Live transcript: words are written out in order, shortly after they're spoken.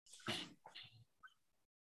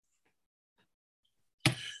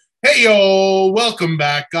Hey, yo, welcome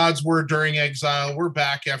back. God's Word During Exile. We're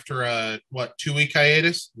back after a, 2 week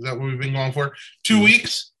hiatus? Is that what we've been going for? 2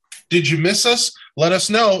 weeks? Did you miss us? Let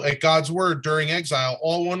us know at God's Word During Exile,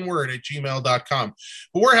 all one word, at gmail.com.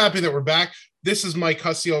 But we're happy that we're back. This is Mike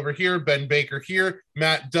Hussey over here, Ben Baker here,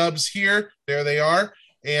 Matt Dubbs here. There they are.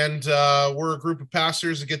 And we're a group of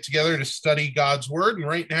pastors that get together to study God's Word. And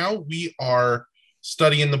right now we are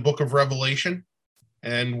studying the book of Revelation.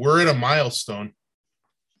 And we're at a milestone,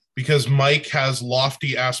 because Mike has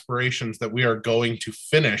lofty aspirations that we are going to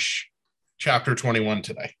finish chapter 21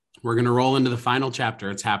 today. We're going to roll into the final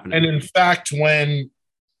chapter. It's happening. And in fact, when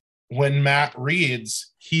Matt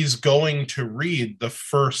reads, he's going to read the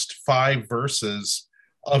first 5 verses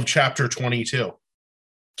of chapter 22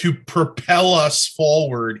 to propel us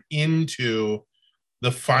forward into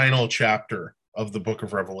the final chapter of the book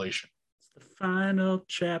of Revelation. The final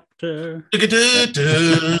chapter. I'm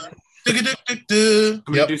going to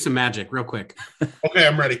do some magic real quick. Okay,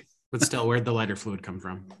 I'm ready. But still, where'd the lighter fluid come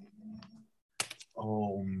from?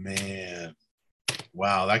 Oh, man.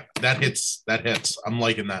 Wow, that hits. I'm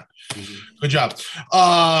liking that. Mm-hmm. Good job.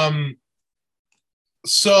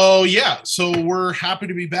 So we're happy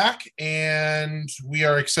to be back, and we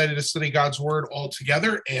are excited to study God's Word all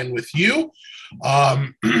together and with you.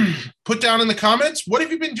 Put down in the comments, what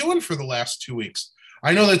have you been doing for the last 2 weeks?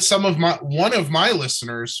 I know that one of my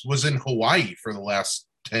listeners was in Hawaii for the last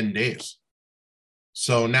 10 days.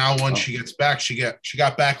 So now when she gets back, she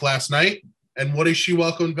got back last night. And what is she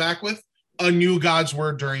welcomed back with? A new God's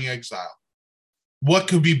Word During Exile. What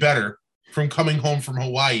could be better from coming home from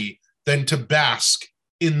Hawaii than to bask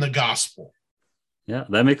in the gospel? Yeah,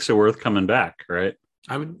 that makes it worth coming back, right?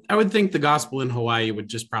 I would think the gospel in Hawaii would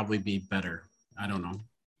just probably be better. I don't know.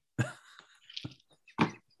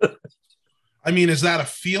 I mean, is that a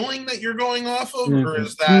feeling that you're going off of, or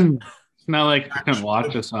is that... It's not like you can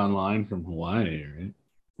watch us online from Hawaii, right?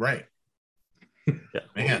 Right. Yeah.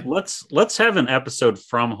 Man. Let's have an episode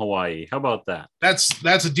from Hawaii. How about that? That's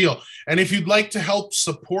a deal. And if you'd like to help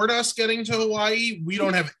support us getting to Hawaii, we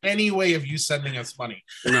don't have any way of you sending us money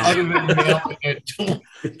other than mailing it to...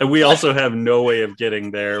 And we also have no way of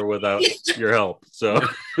getting there without your help. So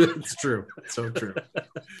it's true. It's so true.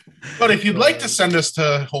 But if you'd like to send us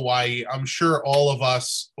to Hawaii, I'm sure all of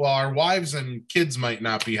us, well, our wives and kids might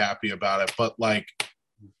not be happy about it, but like,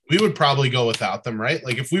 we would probably go without them, right?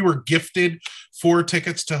 Like if we were gifted 4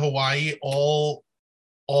 tickets to Hawaii, all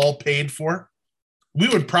paid for, we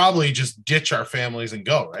would probably just ditch our families and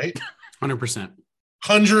go, right? 100%.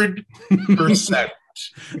 100%.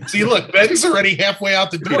 See, look, Ben's already halfway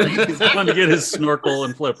out the door. He's going to get his snorkel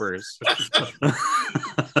and flippers.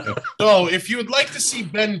 So if you would like to see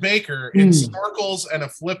Ben Baker in snorkels and a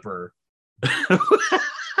flipper,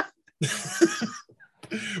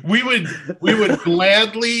 we would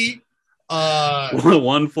gladly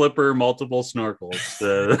one flipper, multiple snorkels.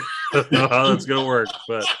 I don't know how that's gonna work,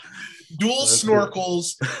 but dual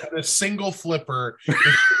snorkels and a single flipper. If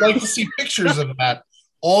you'd like to see pictures of that,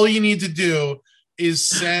 all you need to do is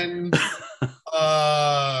send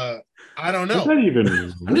I don't know.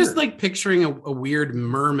 I'm just like picturing a weird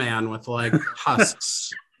merman with like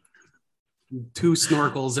husks. 2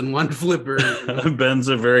 snorkels and 1 flipper. Ben's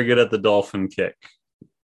very good at the dolphin kick.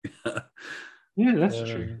 Yeah, that's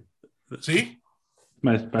true. See?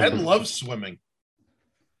 Ben loves swimming.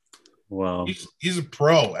 Wow. He's a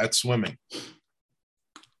pro at swimming.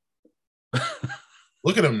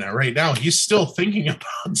 Look at him now. Right now, he's still thinking about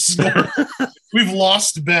snorkeling. We've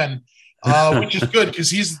lost Ben, which is good because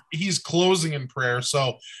he's closing in prayer.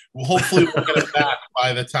 So hopefully we'll get it back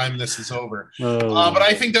by the time this is over. But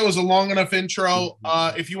I think that was a long enough intro.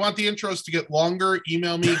 If you want the intros to get longer,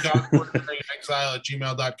 email me,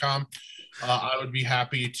 godwordduringexile@gmail.com. I would be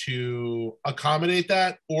happy to accommodate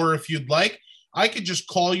that. Or if you'd like, I could just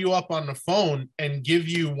call you up on the phone and give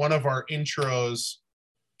you one of our intros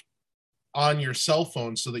on your cell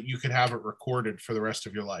phone so that you could have it recorded for the rest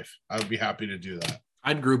of your life. I would be happy to do that.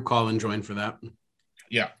 I'd group call and join for that.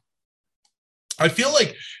 Yeah. I feel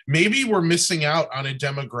like maybe we're missing out on a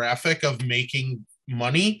demographic of making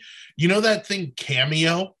money. You know that thing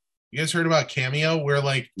Cameo? You guys heard about Cameo where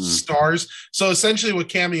like stars? So essentially what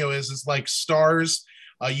Cameo is like stars.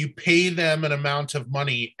 You pay them an amount of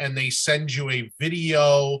money and they send you a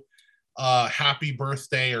video, happy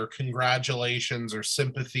birthday or congratulations or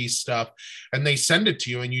sympathy stuff. And they send it to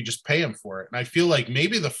you and you just pay them for it. And I feel like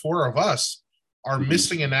maybe the 4 of us are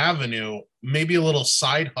missing an avenue, maybe a little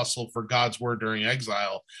side hustle for God's Word During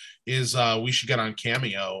Exile is we should get on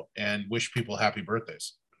Cameo and wish people happy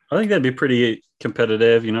birthdays. I think that'd be pretty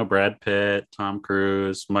competitive. You know, Brad Pitt, Tom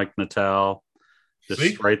Cruise, Mike Natale,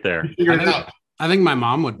 just right there. I think my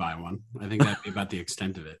mom would buy one. I think that'd be about the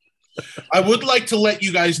extent of it. I would like to let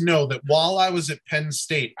you guys know that while I was at Penn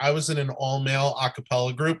State, I was in an all-male a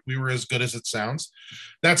cappella group. We were As Good As It Sounds.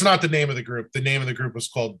 That's not the name of the group. The name of the group was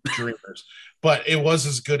called Dreamers, but it was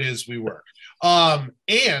as good as we were.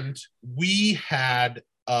 And we had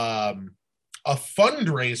a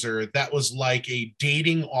fundraiser that was like a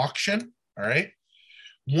dating auction. All right.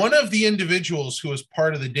 One of the individuals who was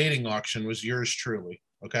part of the dating auction was yours truly.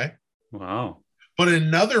 Okay. Wow. But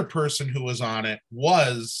another person who was on it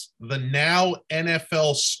was the now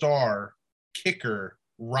NFL star kicker,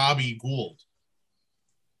 Robbie Gould.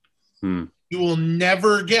 You will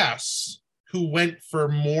never guess who went for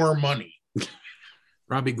more money.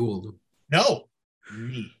 Robbie Gould. No,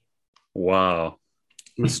 me. Wow.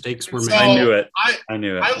 Mistakes were made. So I knew it. I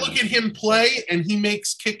knew it. I look at him play and he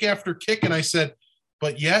makes kick after kick. And I said,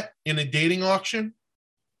 but yet in a dating auction,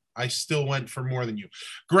 I still went for more than you.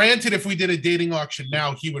 Granted, if we did a dating auction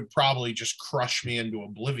now, he would probably just crush me into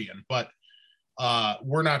oblivion. But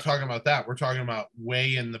we're not talking about that. We're talking about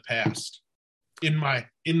way in the past, in my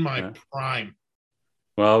prime.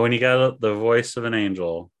 Well, when you got the voice of an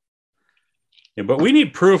angel. Yeah, but we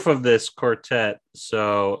need proof of this quartet.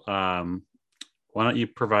 So why don't you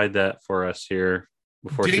provide that for us here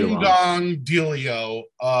before too long? Ding dong dealio.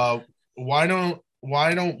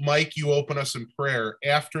 Why don't Mike, you open us in prayer?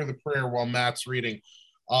 After the prayer, while Matt's reading,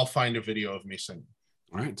 I'll find a video of me singing.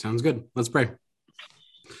 All right, sounds good. Let's pray.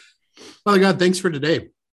 Father God, thanks for today.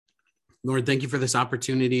 Lord, thank you for this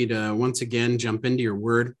opportunity to once again jump into your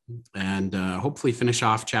word and hopefully finish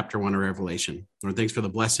off chapter 1 of Revelation. Lord, thanks for the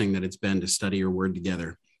blessing that it's been to study your word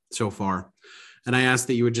together so far. And I ask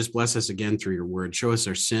that you would just bless us again through your word. Show us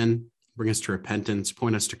our sin, bring us to repentance,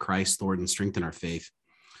 point us to Christ, Lord, and strengthen our faith.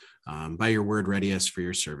 By your word, ready us for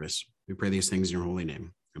your service. We pray these things in your holy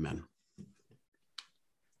name. Amen.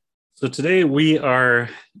 So today we are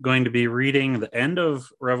going to be reading the end of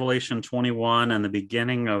Revelation 21 and the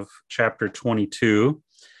beginning of chapter 22.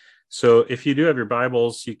 So if you do have your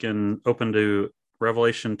Bibles, you can open to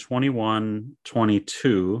Revelation 21,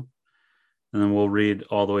 22, and then we'll read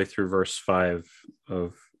all the way through verse 5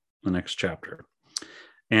 of the next chapter.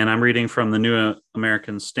 And I'm reading from the New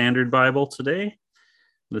American Standard Bible today.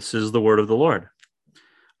 This is the word of the Lord.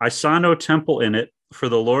 I saw no temple in it, for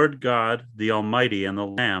the Lord God, the Almighty, and the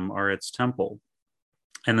Lamb are its temple.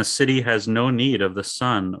 And the city has no need of the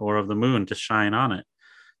sun or of the moon to shine on it,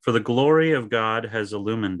 for the glory of God has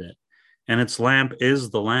illumined it, and its lamp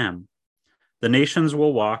is the Lamb. The nations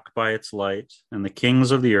will walk by its light, and the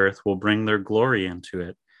kings of the earth will bring their glory into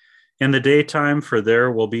it. In the daytime, for there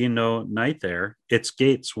will be no night there, its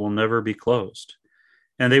gates will never be closed.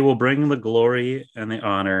 And they will bring the glory and the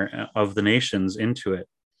honor of the nations into it.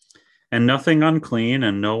 And nothing unclean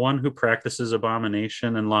and no one who practices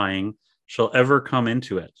abomination and lying shall ever come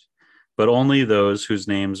into it, but only those whose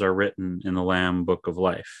names are written in the Lamb book of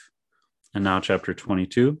life. And now chapter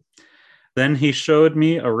 22. Then he showed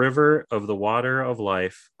me a river of the water of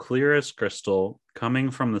life, clear as crystal,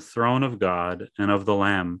 coming from the throne of God and of the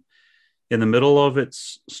Lamb. In the middle of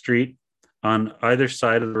its street, on either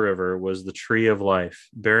side of the river, was the tree of life,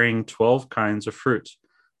 bearing 12 kinds of fruit,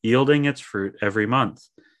 yielding its fruit every month.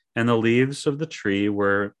 And the leaves of the tree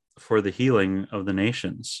were for the healing of the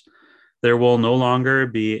nations. There will no longer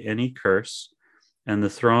be any curse, and the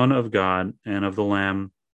throne of God and of the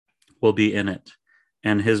Lamb will be in it,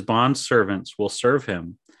 and his bond servants will serve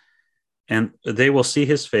him, and they will see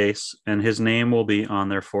his face, and his name will be on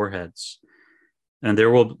their foreheads. And there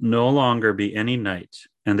will no longer be any night,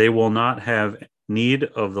 and they will not have need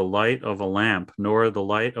of the light of a lamp, nor the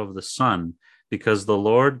light of the sun, because the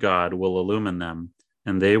Lord God will illumine them,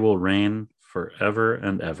 and they will reign forever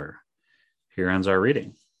and ever. Here ends our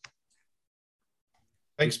reading.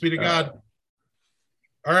 Thanks be to God.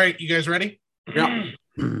 All right, you guys ready? Yeah.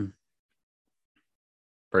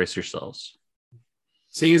 Brace yourselves.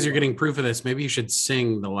 Seeing as you're getting proof of this, maybe you should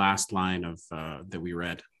sing the last line of that we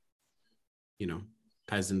read. You know,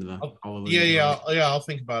 ties into the all of it. I'll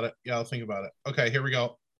think about it. I'll think about it. Okay, here we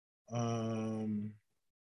go.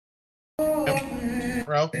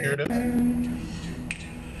 Ralph, here it is.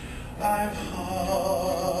 I've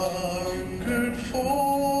hungered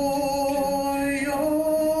for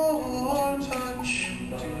your touch.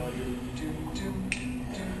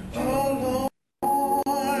 The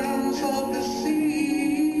lines of the sea,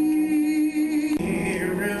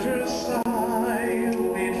 riverside,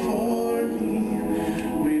 wait for me,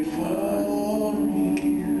 wait for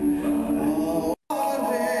me.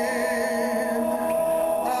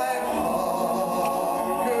 I've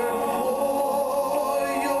hungered for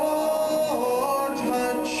your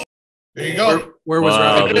There you go. Where was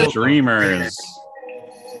Wow, Robbie the Gould? Dreamers.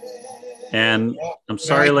 And I'm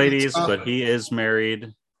sorry, Now I can ladies, stop but it. he is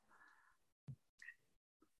married.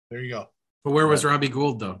 There you go. But where was Robbie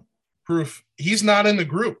Gould though? Proof. He's not in the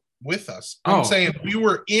group with us. I'm Oh. saying we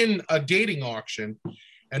were in a dating auction,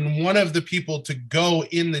 and one of the people to go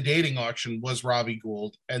in the dating auction was Robbie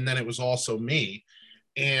Gould, and then it was also me.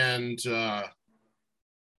 And there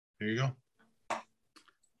you go.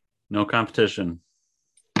 No competition.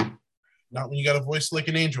 Not when you got a voice like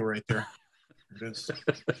an angel right there. It is.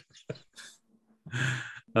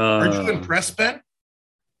 Are you impressed, Ben?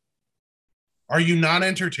 Are you not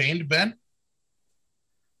entertained, Ben?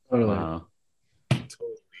 Totally. Wow.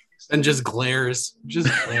 And just glares.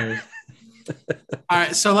 All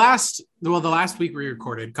right. So the last week we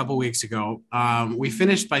recorded, a couple weeks ago, we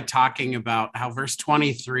finished by talking about how verse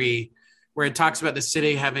 23, where it talks about the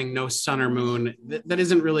city having no sun or moon, that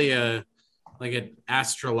isn't really an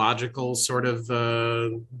astrological sort of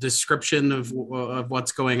description of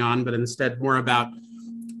what's going on, but instead more about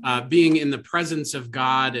being in the presence of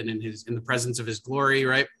God and in the presence of his glory,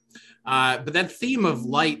 right? But that theme of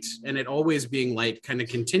light and it always being light kind of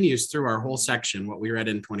continues through our whole section, what we read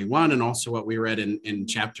in 21 and also what we read in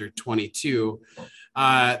chapter 22.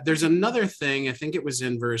 There's another thing, I think it was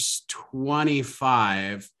in verse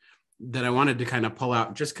 25, that I wanted to kind of pull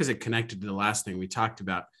out just because it connected to the last thing we talked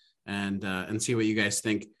about and see what you guys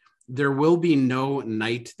think. There will be no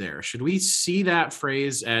night there. Should we see that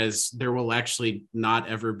phrase as there will actually not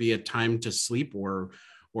ever be a time to sleep or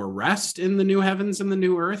rest in the new heavens and the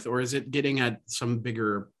new earth? Or is it getting at some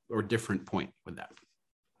bigger or different point with that?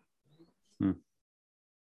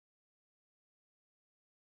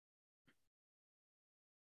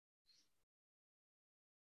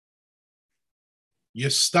 You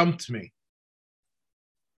stumped me.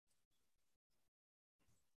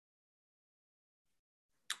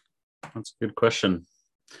 That's a good question.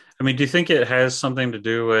 I mean, do you think it has something to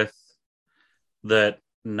do with that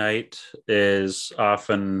night is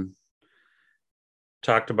often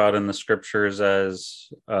talked about in the scriptures as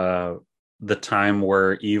the time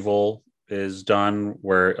where evil is done,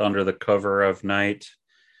 where under the cover of night,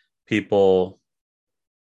 people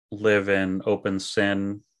live in open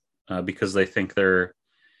sin because they think they're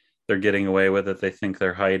getting away with it. They think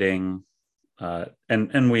they're hiding.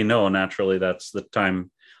 And we know naturally that's the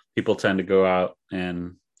time people tend to go out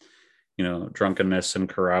and, drunkenness and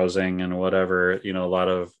carousing and whatever, a lot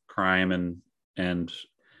of crime and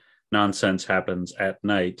nonsense happens at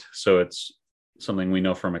night. So it's something we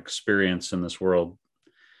know from experience in this world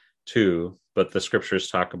too, but the scriptures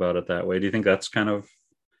talk about it that way. Do you think that's kind of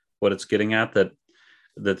what it's getting at, that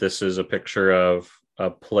this is a picture of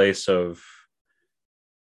a place of,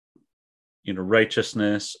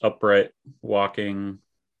 righteousness, upright walking,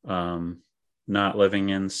 not living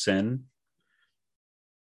in sin?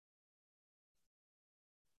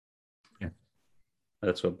 Yeah.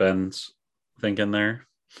 That's what Ben's thinking there.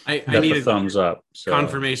 I need need a thumbs up. So.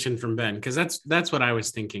 Confirmation from Ben, because that's what I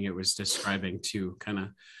was thinking it was describing too. Kind of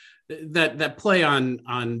that play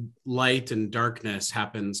on light and darkness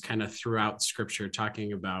happens kind of throughout scripture,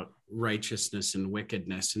 talking about righteousness and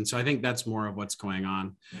wickedness. And so I think that's more of what's going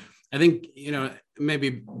on. I think,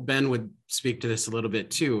 maybe Ben would speak to this a little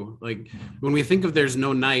bit too. Like when we think of there's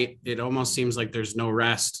no night, it almost seems like there's no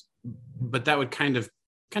rest, but that would kind of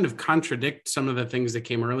contradict some of the things that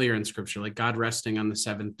came earlier in scripture, like God resting on the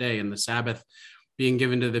seventh day and the Sabbath being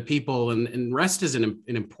given to the people. And rest is an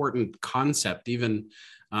important concept, even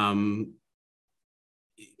in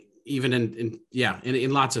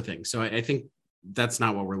lots of things. So I think that's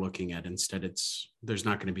not what we're looking at. Instead, there's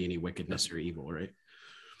not going to be any wickedness or evil, right?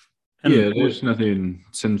 And there's nothing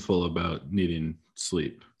sinful about needing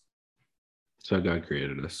sleep. So God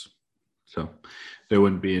created us. So there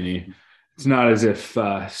wouldn't be any. It's not as if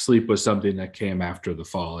sleep was something that came after the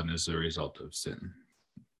fall and as a result of sin.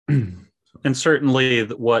 And certainly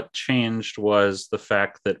what changed was the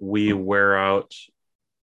fact that we wear out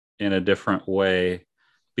in a different way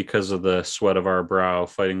because of the sweat of our brow,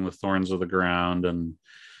 fighting the thorns of the ground, and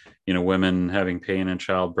women having pain in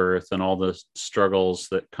childbirth and all the struggles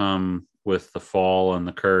that come with the fall and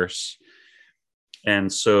the curse.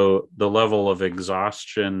 And so the level of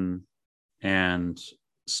exhaustion and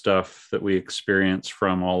stuff that we experience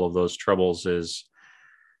from all of those troubles is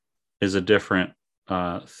a different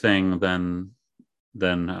thing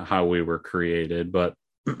than how we were created. But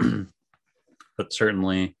but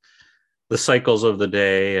certainly the cycles of the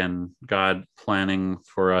day and God planning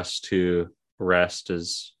for us to rest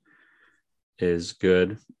is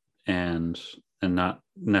good and not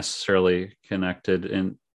necessarily connected,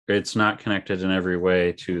 and it's not connected in every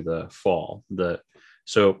way to the fall.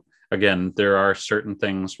 So again, there are certain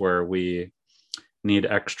things where we need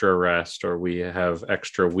extra rest or we have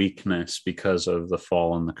extra weakness because of the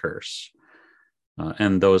fall and the curse.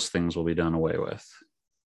 And those things will be done away with.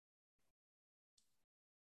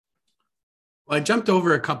 Well, I jumped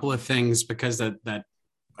over a couple of things because that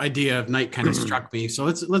idea of night kind of struck me. So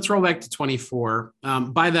let's roll back to 24.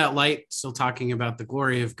 By that light, still talking about the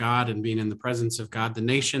glory of God and being in the presence of God, the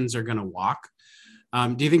nations are going to walk.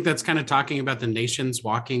 Do you think that's kind of talking about the nations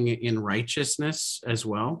walking in righteousness as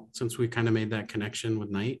well, since we kind of made that connection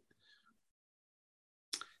with night?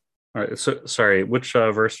 All right. So sorry, which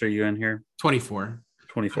verse are you in here? 24.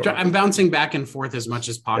 24. I'm bouncing back and forth as much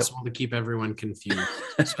as possible to keep everyone confused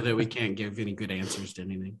so that we can't give any good answers to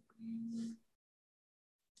anything.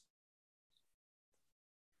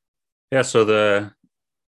 Yeah. So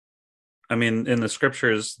in the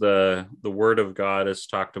scriptures, the word of God is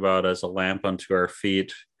talked about as a lamp unto our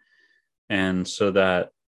feet. And so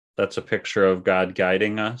that's a picture of God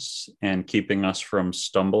guiding us and keeping us from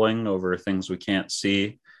stumbling over things we can't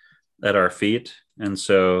see at our feet. And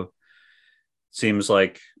so it seems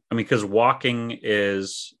like, because walking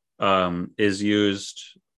is used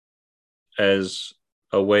as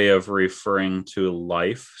a way of referring to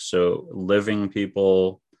life. So living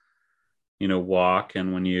people, walk,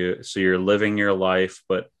 and you're living your life,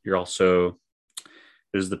 but you're also,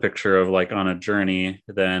 there's the picture of like on a journey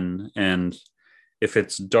then, and if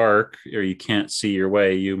it's dark or you can't see your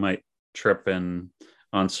way, you might trip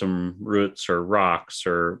on some roots or rocks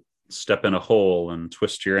or step in a hole and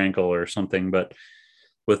twist your ankle or something. But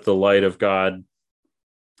with the light of God,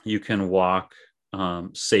 you can walk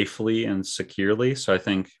safely and securely. So I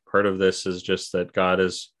think part of this is just that God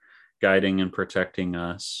is guiding and protecting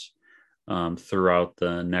us throughout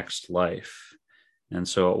the next life. And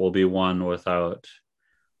so it will be one without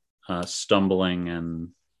stumbling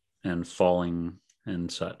and falling and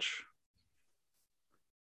such.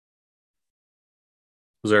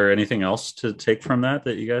 Was there anything else to take from that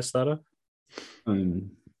you guys thought of? So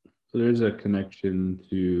there's a connection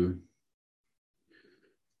to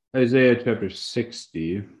Isaiah chapter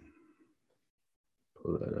 60.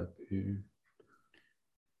 Pull that up here.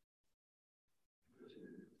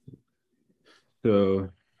 So,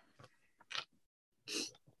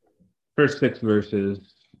 first 6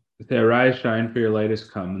 verses. Say, arise, shine, for your light has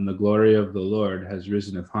come, and the glory of the Lord has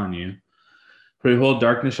risen upon you. For behold,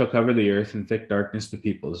 darkness shall cover the earth, and thick darkness the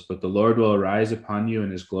peoples. But the Lord will arise upon you,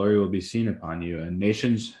 and his glory will be seen upon you. And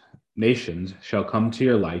nations shall come to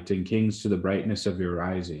your light, and kings to the brightness of your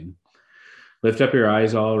rising. Lift up your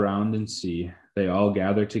eyes all around and see. They all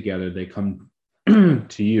gather together. They come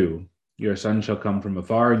to you. Your son shall come from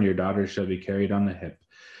afar, and your daughters shall be carried on the hip.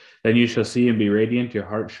 Then you shall see and be radiant. Your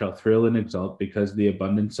heart shall thrill and exult, because the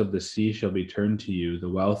abundance of the sea shall be turned to you. The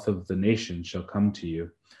wealth of the nations shall come to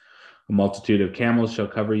you. A multitude of camels shall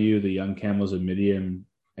cover you, the young camels of Midian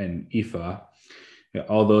and Ephah.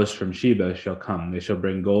 All those from Sheba shall come. They shall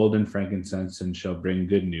bring gold and frankincense, and shall bring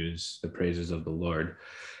good news, the praises of the Lord.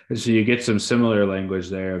 And so you get some similar language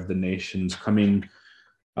there of the nations coming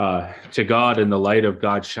to God and the light of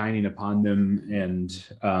God shining upon them.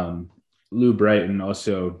 And Lou Brighton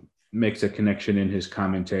also makes a connection in his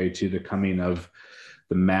commentary to the coming of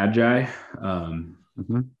the Magi,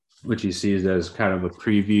 which he sees as kind of a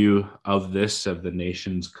preview of the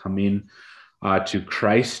nations coming to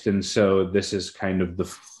Christ. And so this is kind of the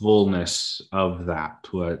fullness of that,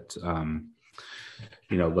 what,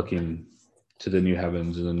 looking to the new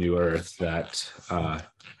heavens and the new earth, that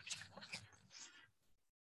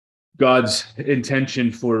God's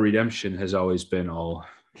intention for redemption has always been all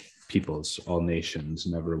peoples, all nations,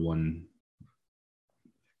 never one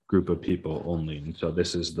group of people only. And so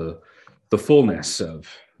this is the fullness of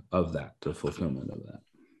that, the fulfillment of that.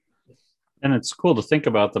 And it's cool to think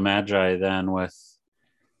about the Magi then with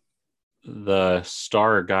the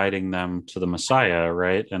star guiding them to the Messiah,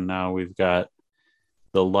 right? And now we've got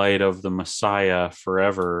the light of the Messiah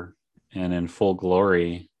forever and in full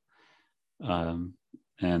glory.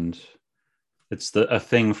 And it's a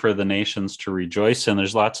thing for the nations to rejoice in.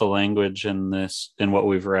 There's lots of language in this, in what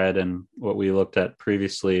we've read and what we looked at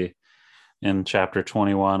previously in chapter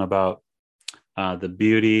 21 about the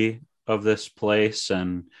beauty of this place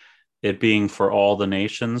and it being for all the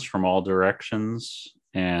nations from all directions.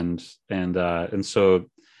 And so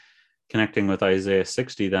connecting with Isaiah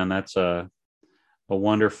 60, then that's a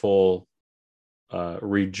wonderful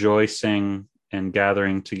rejoicing and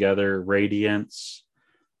gathering together, radiance,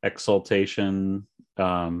 exaltation,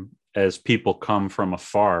 as people come from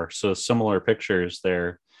afar. So similar pictures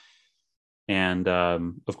there. And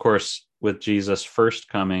of course, with Jesus' first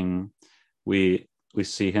coming, we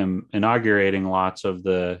see him inaugurating lots of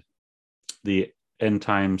the the end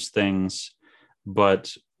times things,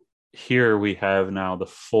 but here we have now the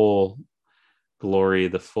full glory,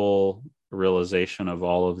 the full realization of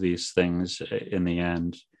all of these things in the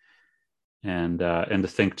end. And to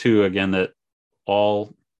think too, again, that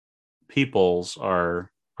all peoples are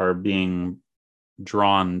being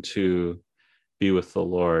drawn to be with the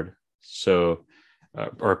Lord. So,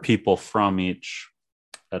 or people from each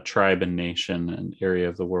tribe and nation and area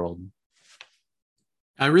of the world.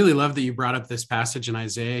 I really love that you brought up this passage in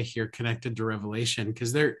Isaiah here connected to Revelation,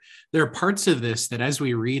 because there are parts of this that as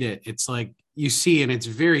we read it, it's like you see, and it's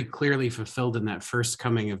very clearly fulfilled in that first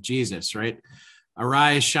coming of Jesus, right?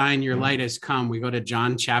 Arise, shine, your light has come. We go to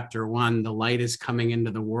John chapter 1, the light is coming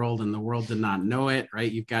into the world and the world did not know it,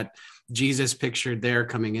 right? You've got Jesus pictured there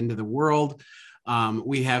coming into the world.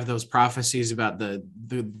 We have those prophecies about the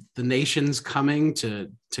nations coming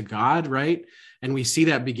to God, right? And we see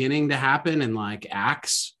that beginning to happen in like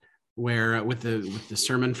Acts, where with the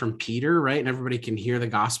sermon from Peter, right? And everybody can hear the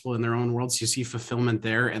gospel in their own worlds. You see fulfillment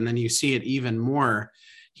there. And then you see it even more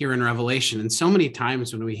here in Revelation. And so many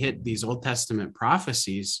times when we hit these Old Testament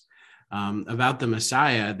prophecies about the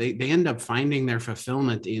Messiah, they end up finding their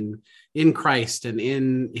fulfillment in Christ and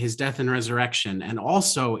in his death and resurrection, and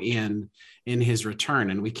also in his return.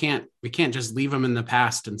 And we can't just leave them in the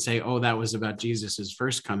past and say, oh, that was about Jesus's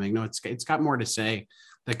first coming. No, it's got more to say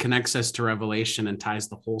that connects us to Revelation and ties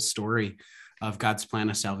the whole story of God's plan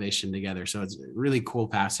of salvation together. So it's a really cool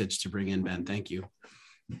passage to bring in, Ben. Thank you.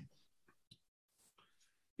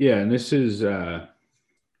 Yeah, and this is, I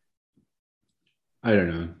don't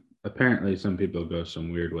know. Apparently, some people go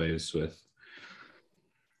some weird ways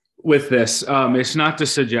with this. It's not to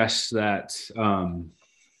suggest that. I'm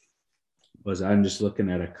just looking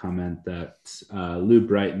at a comment that Lou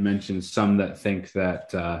Brighton mentioned. Some that think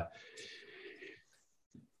that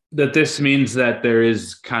that this means that there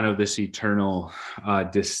is kind of this eternal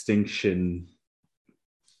distinction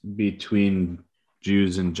between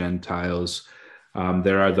Jews and Gentiles.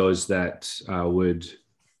 There are those that would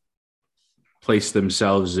place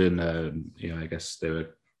themselves in, I guess they would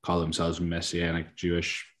call themselves Messianic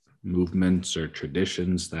Jewish movements or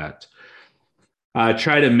traditions that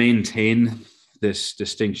try to maintain this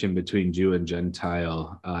distinction between Jew and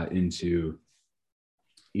Gentile into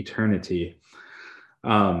eternity.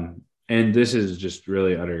 And this is just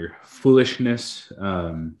really utter foolishness.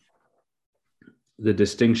 The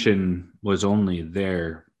distinction was only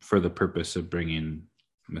there for the purpose of bringing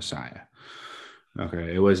Messiah.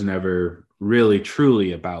 Okay, it was never really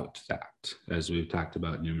truly about that, as we've talked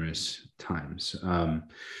about numerous times.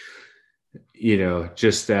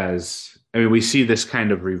 Just as, we see this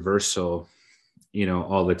kind of reversal,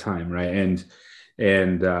 all the time, right? And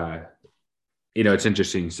it's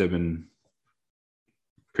interesting. So I've been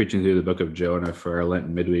preaching through the book of Jonah for our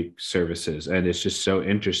Lenten midweek services, and it's just so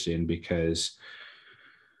interesting because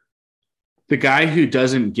the guy who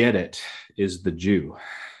doesn't get it is the Jew,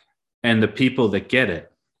 and the people that get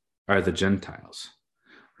it are the Gentiles,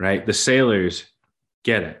 right? The sailors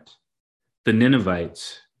get it. The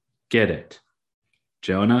Ninevites get it.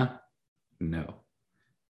 Jonah, no.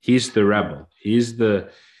 He's the rebel. He's the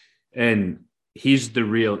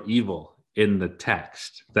real evil in the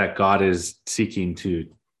text that God is seeking to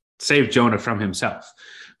save Jonah from himself,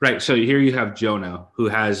 right? So here you have Jonah, who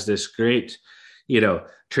has this great,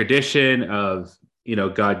 tradition of,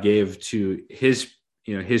 God gave to his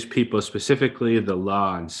people specifically the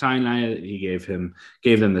law and Sinai. He gave them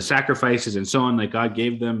the sacrifices and so on. Like God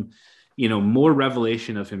gave them, more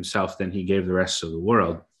revelation of himself than he gave the rest of the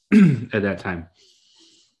world at that time.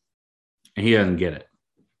 And he doesn't get it.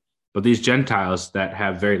 But these Gentiles that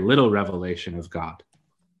have very little revelation of God,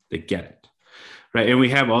 they get it, right? And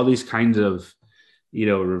we have all these kinds of,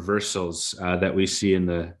 reversals that we see in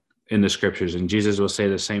the scriptures. And Jesus will say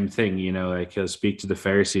the same thing, like he'll speak to the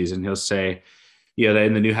Pharisees and he'll say, that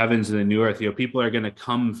in the new heavens and the new earth, people are going to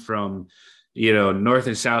come from, north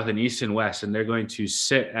and south and east and west, and they're going to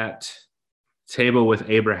sit at table with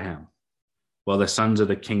Abraham while the sons of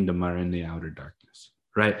the kingdom are in the outer darkness,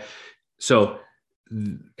 right? So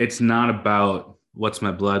it's not about what's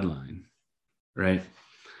my bloodline, right?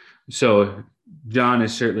 So John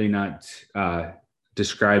is certainly not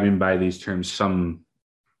describing by these terms some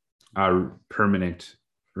permanent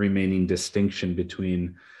remaining distinction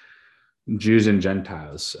between Jews and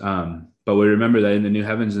Gentiles. But we remember that in the new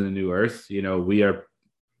heavens and the new earth, we are,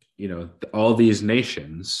 all these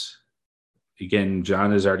nations. Again,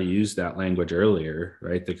 John has already used that language earlier,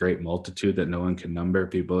 right? The great multitude that no one can number,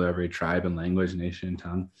 people of every tribe and language, nation and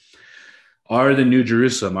tongue, are the New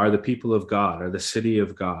Jerusalem, are the people of God, are the city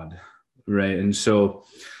of God, right? And so,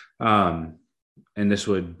 and this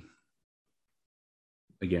would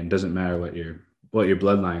again, doesn't matter what your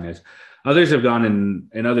bloodline is. Others have gone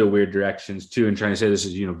in other weird directions too, and trying to say this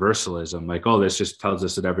is universalism, like, oh, this just tells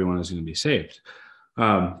us that everyone is going to be saved.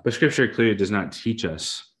 But Scripture clearly does not teach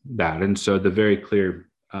us that, and so the very clear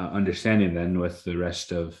understanding then with the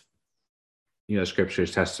rest of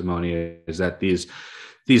Scripture's testimony is that these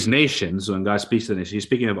nations, when God speaks to the nations, He's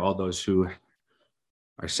speaking of all those who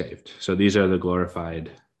are saved. So these are the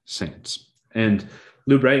glorified saints. And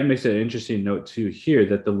Lou Brighton makes an interesting note too here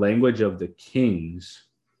that the language of the kings.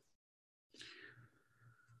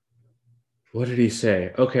 What did he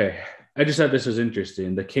say? Okay, I just thought this was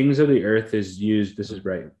interesting. The kings of the earth is used. This is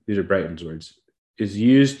Brighton. These are Brighton's words. Is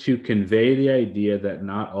used to convey the idea that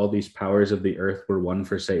not all these powers of the earth were won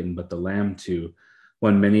for Satan, but the Lamb too,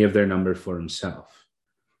 won many of their number for himself.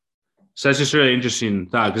 So that's just really interesting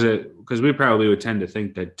thought, because we probably would tend to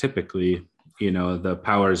think that typically, the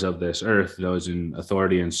powers of this earth, those in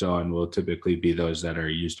authority and so on, will typically be those that are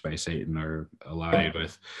used by Satan or allied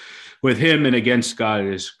with him, and against God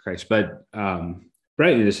is Christ. But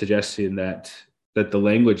Brighton is suggesting that the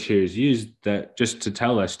language here is used that just to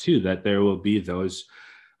tell us too that there will be those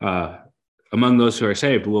among those who are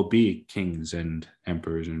saved will be kings and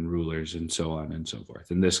emperors and rulers and so on and so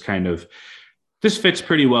forth. And this fits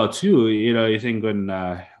pretty well too. You think when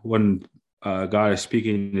God is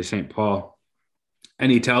speaking to St. Paul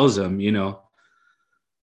and he tells him,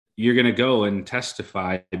 you're going to go and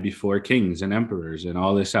testify before kings and emperors and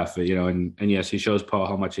all this stuff, and yes, he shows Paul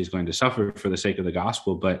how much he's going to suffer for the sake of the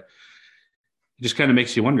gospel, but it just kind of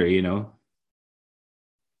makes you wonder,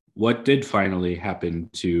 what did finally happen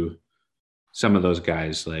to some of those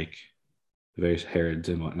guys, like the various Herods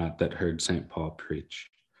and whatnot, that heard St. Paul preach?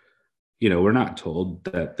 We're not told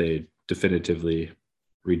that they definitively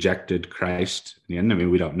rejected Christ in the end. I mean,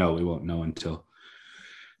 we don't know. We won't know until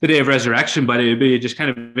the day of resurrection, but it'd be just kind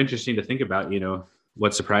of interesting to think about,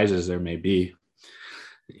 what surprises there may be,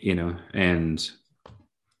 and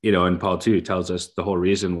Paul too tells us the whole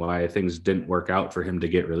reason why things didn't work out for him to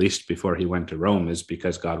get released before he went to Rome is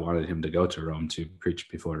because God wanted him to go to Rome to preach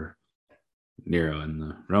before Nero and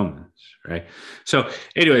the Romans, right? So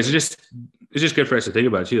anyways, it's just good for us to think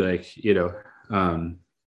about too, like,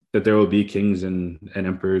 that there will be kings and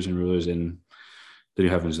emperors and rulers in the new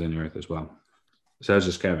heavens and the new earth as well. So that was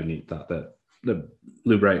just kind of a neat thought that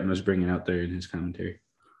Lou Brighton was bringing out there in his commentary.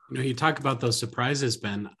 You talk about those surprises,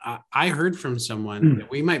 Ben. I heard from someone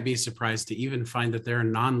that we might be surprised to even find that there are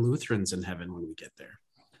non-Lutherans in heaven when we get there.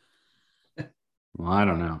 Well, I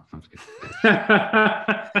don't know.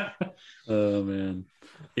 Oh man,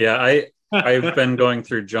 yeah. I've been going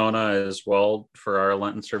through Jonah as well for our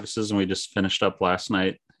Lenten services, and we just finished up last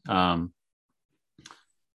night.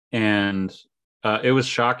 And it was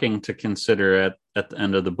shocking to consider at the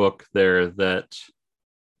end of the book there that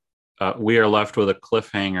we are left with a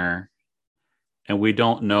cliffhanger, and we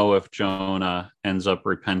don't know if Jonah ends up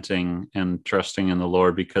repenting and trusting in the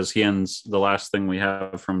Lord, because the last thing we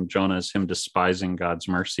have from Jonah is him despising God's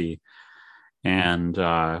mercy. And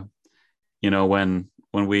when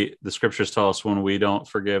the scriptures tell us when we don't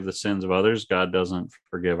forgive the sins of others, God doesn't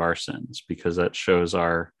forgive our sins, because that shows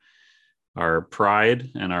our pride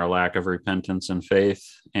and our lack of repentance and faith.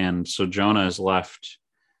 And so Jonah is left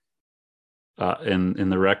in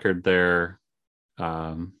the record there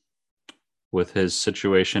with his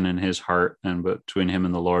situation in his heart and between him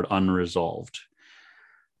and the Lord unresolved.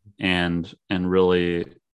 And really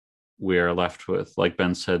we are left with, like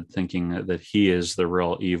Ben said, thinking that he is the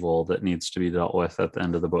real evil that needs to be dealt with at the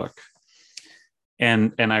end of the book.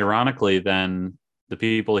 And ironically, then the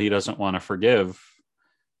people he doesn't want to forgive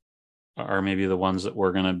are maybe the ones that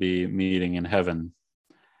we're going to be meeting in heaven,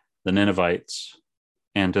 the Ninevites.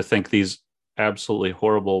 And to think these absolutely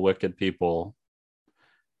horrible, wicked people,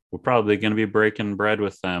 we're probably going to be breaking bread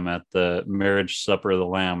with them at the marriage supper of the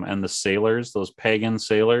Lamb. And the sailors, those pagan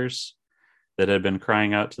sailors that had been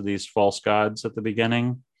crying out to these false gods at the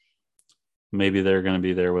beginning, maybe they're going to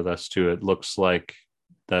be there with us too. It looks like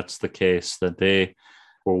that's the case, that they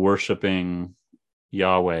were worshiping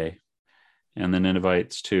Yahweh, and the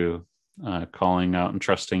Ninevites too, calling out and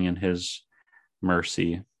trusting in his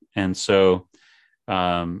mercy. And so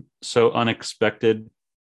unexpected.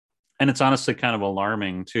 And it's honestly kind of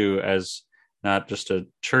alarming too, as not just a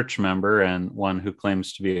church member and one who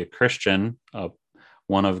claims to be a Christian,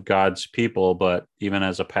 one of God's people, but even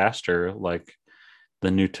as a pastor, like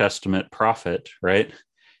the New Testament prophet, right?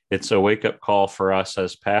 It's a wake-up call for us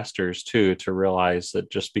as pastors too, to realize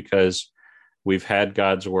that just because we've had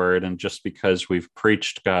God's word and just because we've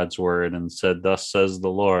preached God's word and said, "Thus says the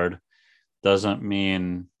Lord," doesn't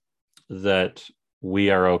mean that we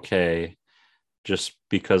are okay. just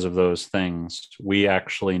because of those things. We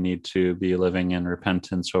actually need to be living in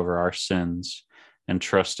repentance over our sins and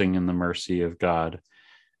trusting in the mercy of God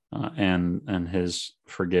and his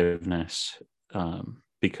forgiveness.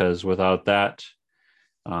 Because without that,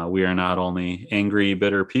 we are not only angry,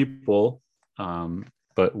 bitter people,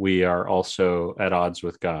 but we are also at odds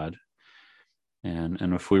with God.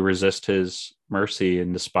 And if we resist his mercy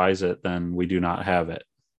and despise it, then we do not have it.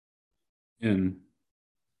 And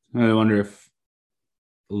I wonder if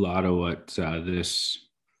a lot of what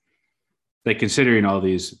like considering all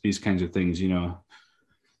these kinds of things,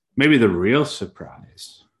 maybe the real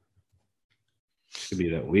surprise could be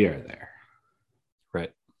that we are there.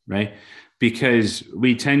 Right. Because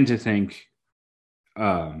we tend to think,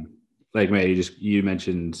 like you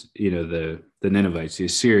mentioned, the Ninevites, the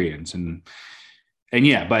Assyrians, and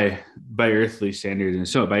yeah, by earthly standards, and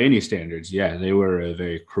so by any standards, yeah, they were a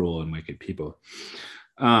very cruel and wicked people.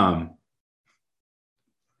 But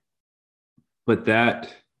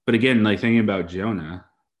again, like thinking about Jonah,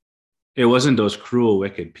 it wasn't those cruel,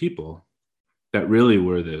 wicked people that really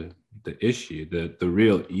were the issue. The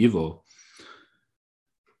real evil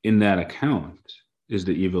in that account is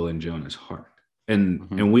the evil in Jonah's heart.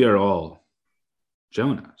 And we are all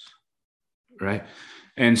Jonahs, right?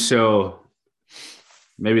 And so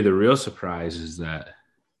maybe the real surprise is that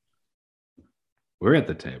we're at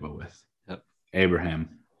the table with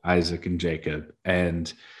Abraham, Isaac, and Jacob.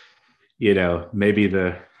 And, maybe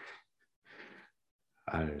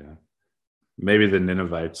maybe the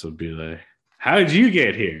Ninevites will be like, how did you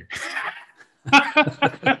get here?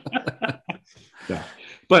 Yeah.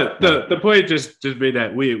 But the point just be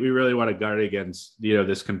that we really want to guard against,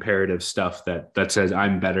 this comparative stuff that says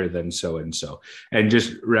I'm better than so-and-so, and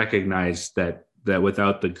just recognize that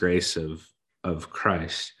without the grace of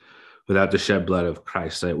Christ, without the shed blood of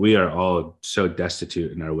Christ, that we are all so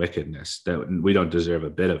destitute in our wickedness that we don't deserve a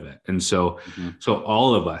bit of it. And so, so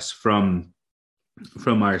all of us, from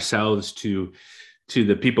ourselves to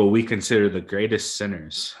the people we consider the greatest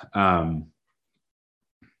sinners,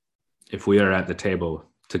 if we are at the table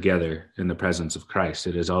together in the presence of Christ,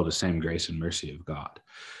 it is all the same grace and mercy of God,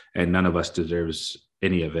 and none of us deserves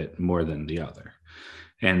any of it more than the other.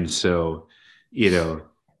 And so,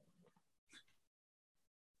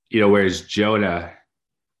 whereas Jonah,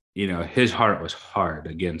 his heart was hard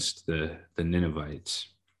against the Ninevites.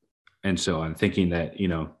 And so I'm thinking that,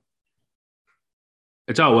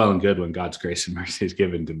 it's all well and good when God's grace and mercy is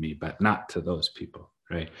given to me, but not to those people,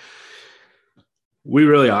 right? We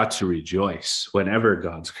really ought to rejoice whenever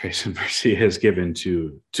God's grace and mercy is given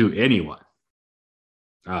to anyone,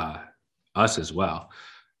 us as well,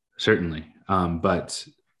 certainly. But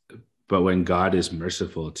when God is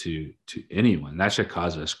merciful to anyone, that should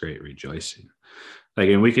cause us great rejoicing.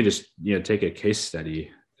 And we could just take a case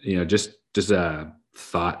study, just a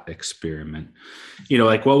thought experiment.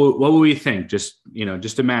 What would we think? Just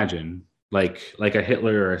imagine like a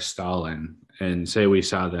Hitler or a Stalin, and say we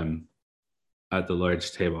saw them at the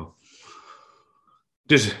Lord's table.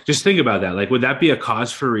 Just think about that. Would that be a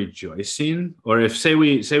cause for rejoicing? Or if say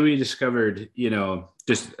we discovered,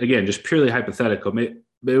 just purely hypothetical, maybe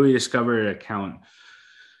we discovered an account,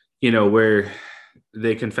 where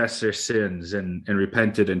they confessed their sins and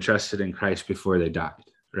repented and trusted in Christ before they died,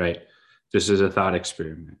 right? Just as a thought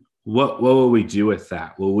experiment. What will we do with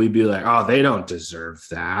that? Will we be like, oh, they don't deserve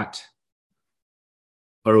that?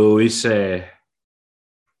 Or will we say,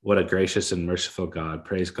 what a gracious and merciful God.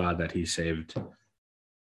 Praise God that he saved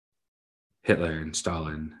Hitler and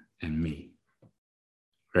Stalin and me.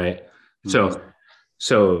 Right?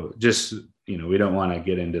 So just, we don't want to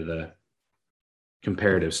get into the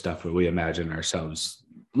comparative stuff where we imagine ourselves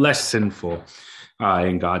less sinful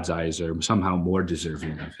in God's eyes, or somehow more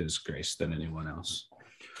deserving of his grace than anyone else.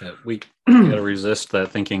 Yeah, we got to resist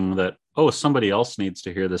that thinking that, somebody else needs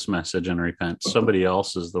to hear this message and repent. Somebody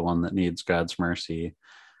else is the one that needs God's mercy.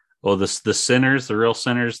 The sinners, the real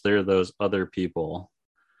sinners, they're those other people.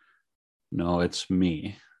 No, it's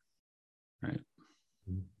me. Right.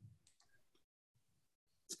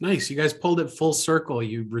 It's nice. You guys pulled it full circle.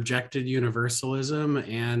 You rejected universalism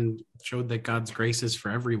and showed that God's grace is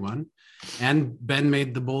for everyone. And Ben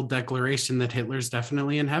made the bold declaration that Hitler's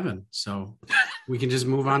definitely in heaven. So we can just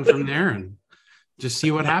move on from there and just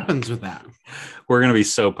see what happens with that. We're going to be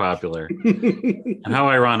so popular. And how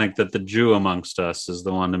ironic that the Jew amongst us is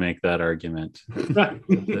the one to make that argument.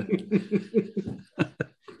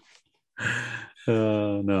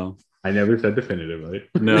 No. I never said definitively.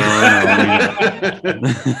 No. I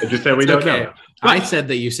just said we don't know. I said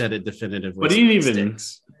that you said it definitively. But even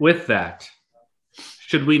with that,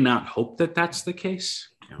 should we not hope that that's the case?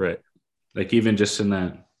 Right. Even just in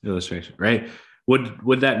that illustration, right?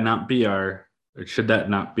 would that not be our, or should that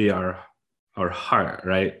not be our heart,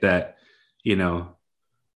 right? That,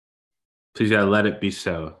 please God, let it be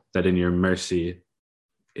so that in your mercy,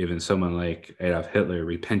 even someone like Adolf Hitler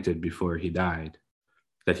repented before he died,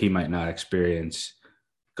 that he might not experience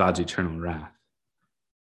God's eternal wrath,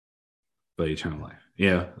 but eternal life.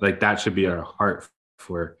 Like that should be our heart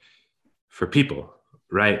for people,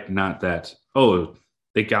 right? Not that, oh,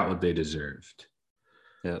 they got what they deserved.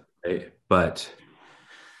 Yeah. Right? But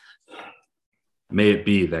may it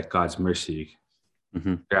be that God's mercy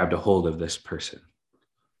grabbed a hold of this person.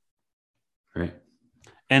 Right.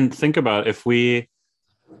 And think about if we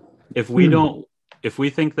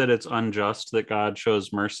think that it's unjust that God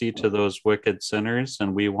shows mercy to those wicked sinners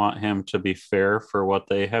and we want him to be fair for what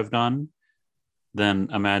they have done, then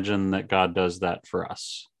imagine that God does that for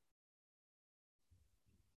us.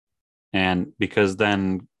 And because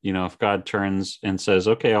then, if God turns and says,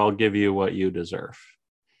 okay, I'll give you what you deserve.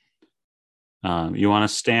 You want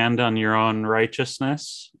to stand on your own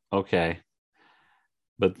righteousness? Okay.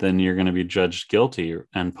 But then you're going to be judged guilty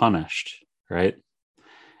and punished, right?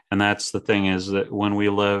 And that's the thing, is that when we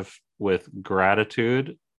live with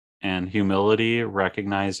gratitude and humility,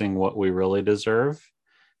 recognizing what we really deserve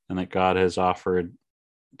and that God has offered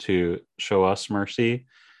to show us mercy,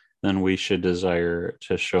 then we should desire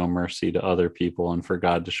to show mercy to other people and for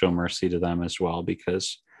God to show mercy to them as well,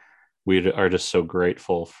 because we are just so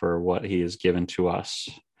grateful for what he has given to us.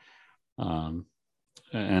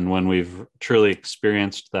 And when we've truly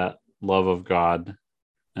experienced that love of God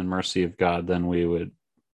and mercy of God, then we would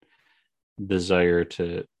desire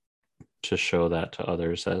to show that to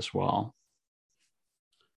others as well.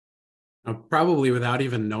 Probably without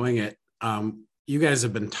even knowing it, you guys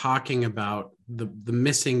have been talking about the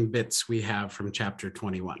missing bits we have from chapter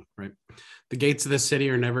 21, right? The gates of the city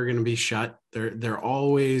are never going to be shut. They're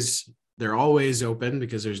always open,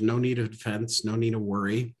 because there's no need of defense, no need of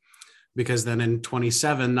worry, because then in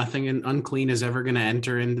 27, nothing unclean is ever going to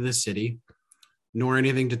enter into the city, nor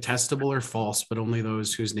anything detestable or false, but only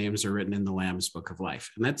those whose names are written in the Lamb's book of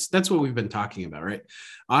life. And that's what we've been talking about, right?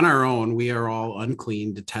 On our own, we are all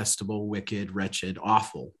unclean, detestable, wicked, wretched,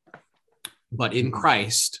 awful. But in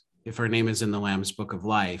Christ, if our name is in the Lamb's book of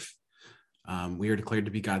life, we are declared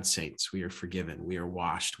to be God's saints. We are forgiven. We are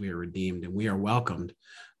washed. We are redeemed, and we are welcomed.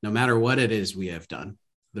 No matter what it is we have done,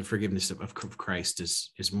 the forgiveness of Christ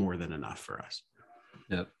is more than enough for us.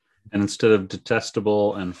 Yep. And instead of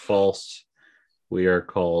detestable and false, we are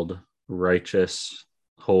called righteous,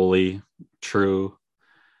 holy, true,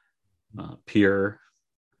 pure,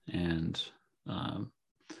 and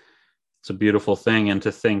it's a beautiful thing. And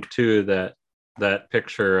to think too that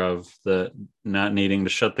picture of the not needing to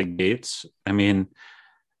shut the gates. I mean,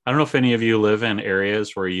 I don't know if any of you live in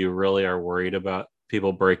areas where you really are worried about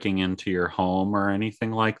people breaking into your home or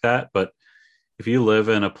anything like that, but if you live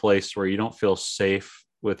in a place where you don't feel safe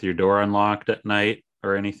with your door unlocked at night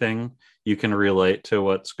or anything, you can relate to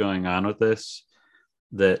what's going on with this.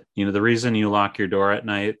 That, the reason you lock your door at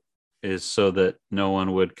night is so that no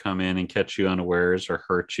one would come in and catch you unawares or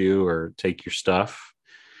hurt you or take your stuff.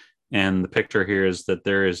 And the picture here is that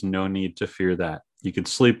there is no need to fear that. You could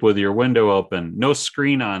sleep with your window open, no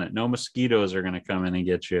screen on it, no mosquitoes are going to come in and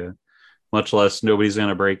get you, much less nobody's going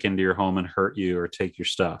to break into your home and hurt you or take your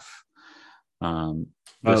stuff. Well,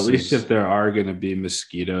 at least if there are going to be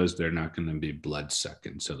mosquitoes, they're not going to be blood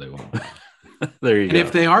sucking, so they won't. There you and go.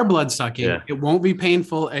 if they are blood sucking, Yeah. It won't be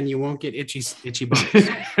painful, and you won't get itchy bumps.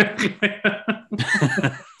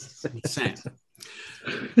 Insane.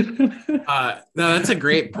 No, that's a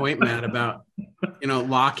great point, Matt, about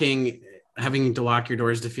having to lock your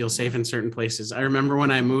doors to feel safe in certain places. I remember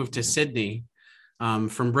when I moved to Sydney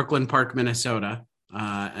from Brooklyn Park, Minnesota.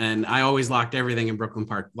 And I always locked everything in Brooklyn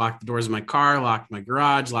Park, locked the doors of my car, locked my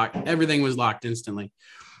garage, everything was locked instantly.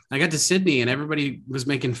 I got to Sydney and everybody was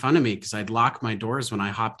making fun of me because I'd lock my doors when I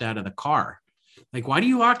hopped out of the car. Like, why do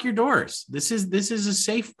you lock your doors? This is a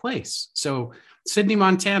safe place. So Sydney,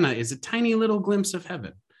 Montana is a tiny little glimpse of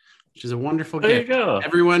heaven, which is a wonderful gift. There you go. If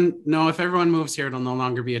everyone moves here, it'll no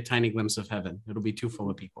longer be a tiny glimpse of heaven. It'll be too full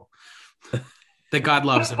of people that God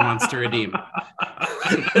loves and wants to redeem.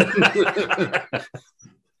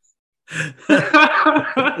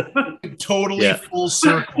 Totally full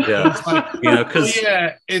circle. Yeah. It's like,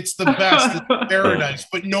 it's the best. It's paradise,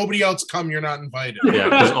 but nobody else come. You're not invited. Yeah,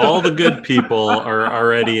 because all the good people are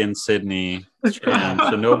already in Sydney,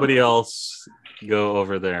 so nobody else go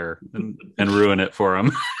over there and ruin it for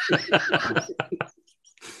them.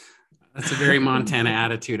 That's a very Montana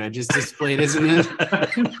attitude I just displayed, isn't it?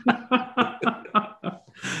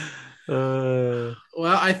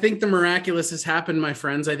 Well, I I think the miraculous has happened, my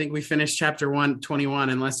friends. I think we finished chapter 121.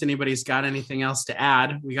 Unless anybody's got anything else to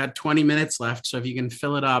add, we got 20 minutes left. So if you can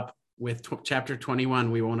fill it up with chapter 21,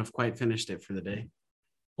 we won't have quite finished it for the day.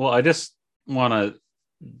 Well, I just want to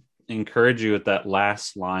encourage you at that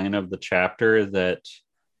last line of the chapter that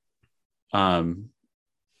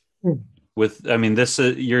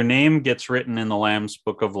your name gets written in the Lamb's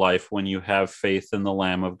Book of Life when you have faith in the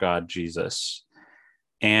Lamb of God, Jesus.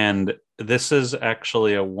 And this is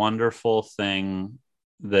actually a wonderful thing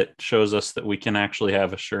that shows us that we can actually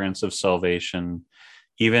have assurance of salvation,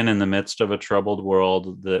 even in the midst of a troubled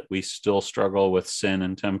world, that we still struggle with sin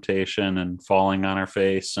and temptation and falling on our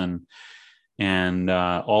face and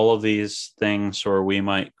all of these things, or we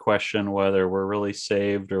might question whether we're really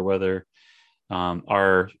saved or whether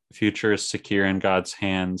our future is secure in God's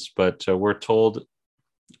hands. But we're told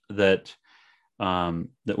that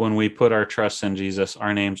when we put our trust in Jesus,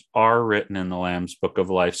 our names are written in the Lamb's Book of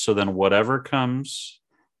Life. So then whatever comes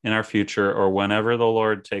in our future, or whenever the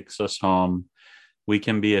Lord takes us home, we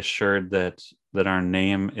can be assured that our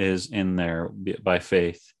name is in there by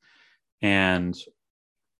faith. And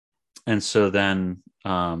so then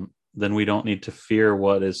we don't need to fear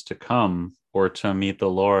what is to come or to meet the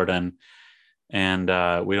Lord. And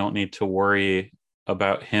we don't need to worry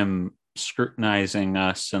about him scrutinizing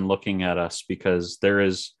us and looking at us, because there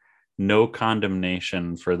is no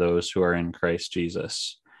condemnation for those who are in Christ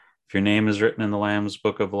Jesus. If your name is written in the Lamb's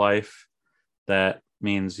Book of Life, that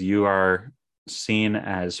means you are seen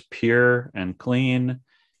as pure and clean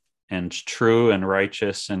and true and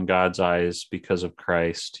righteous in God's eyes because of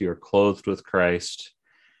Christ. You're clothed with Christ,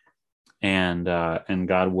 and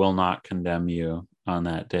God will not condemn you on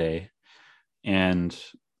that day. And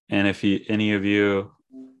if any of you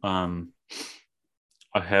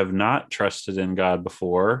have not trusted in God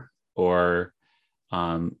before, or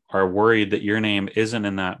are worried that your name isn't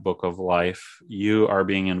in that book of life, you are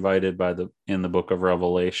being invited in the book of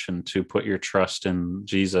Revelation to put your trust in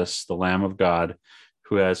Jesus, the Lamb of God,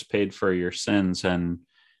 who has paid for your sins, and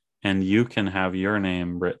you can have your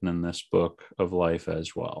name written in this book of life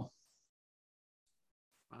as well.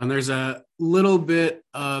 And there's a little bit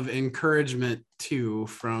of encouragement too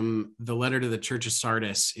from the letter to the church of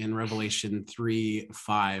Sardis in Revelation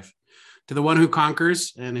 3:5. To the one who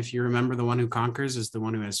conquers, and if you remember, the one who conquers is the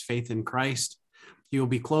one who has faith in Christ. He will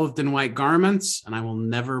be clothed in white garments, and I will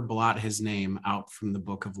never blot his name out from the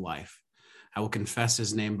book of life. I will confess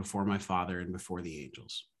his name before my Father and before the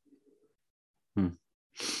angels.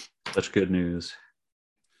 Such good news.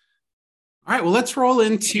 All right, well, let's roll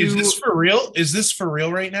into... Is this for real? Is this for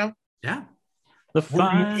real right now? Yeah. We're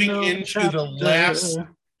moving into the last...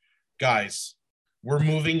 Guys, we're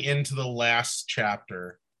moving into the last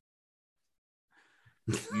chapter.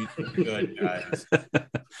 You did good, guys.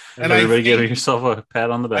 And everybody giving yourself a pat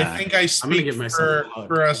on the back. I think I speak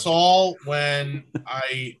for us all when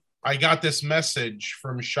I got this message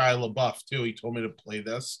from Shia LaBeouf, too. He told me to play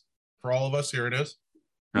this for all of us. Here it is.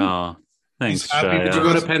 Oh, thanks, Shia. Did you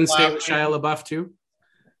go to Penn State with Shia LaBeouf, too?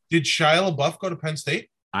 Did Shia LaBeouf go to Penn State?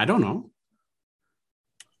 I don't know.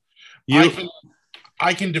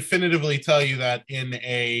 I can definitively tell you that in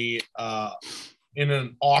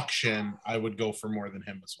an auction, I would go for more than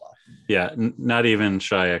him as well. Yeah, not even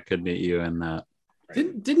Shia could beat you in that.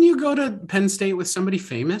 Didn't you go to Penn State with somebody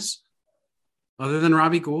famous other than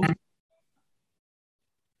Robbie Gould?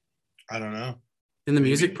 I don't know. In the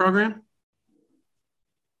music program?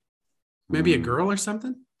 Maybe a girl or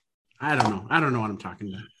something? I don't know. I don't know what I'm talking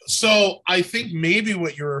about. So I think maybe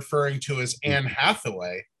what you're referring to is Anne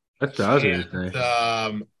Hathaway. That's what I was going to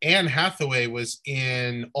say. Anne Hathaway was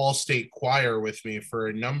in all-state choir with me for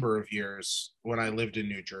a number of years when I lived in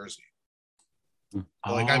New Jersey.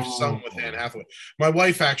 Like I've sung with Anne Hathaway. My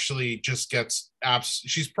wife actually just gets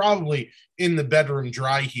she's probably in the bedroom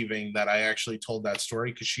dry heaving that I actually told that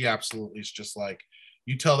story, because she absolutely is just like,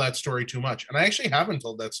 you tell that story too much. And I actually haven't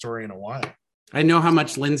told that story in a while. I know how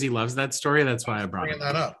much Lindsay loves that story. That's why I brought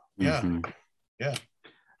that up. Yeah. Mm-hmm.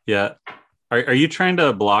 Yeah. Are you trying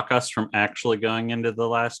to block us from actually going into the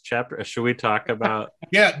last chapter? Or should we talk about?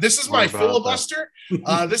 Yeah, this is my filibuster.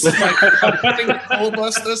 This is my trying to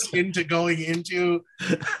filibuster us into going into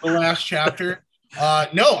the last chapter.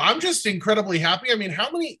 No, I'm just incredibly happy. I mean,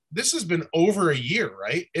 this has been over a year,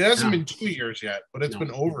 right? It hasn't been 2 years yet, but it's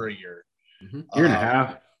been over a year. Mm-hmm. Year and a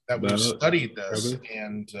half. That we've studied this. Probably.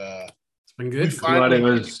 And it's been good. It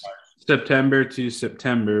was September to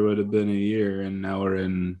September would have been a year, and now we're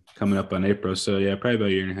coming up on April. So yeah, probably about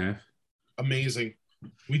a year and a half. Amazing.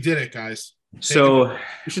 We did it, guys. So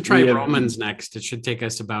we should try Romans next. It should take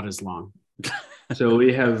us about as long. So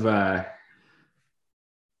we have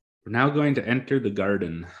we're now going to enter the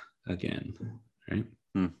garden again, right?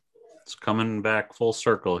 It's coming back full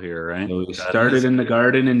circle here, right? So we started in the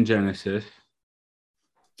garden in Genesis.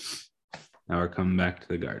 Now we're coming back to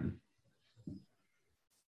the garden.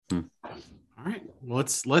 All right,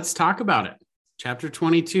 let's talk about it. Chapter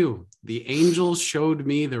 22. The angel showed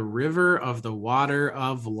me the river of the water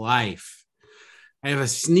of life. I have a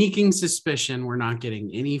sneaking suspicion we're not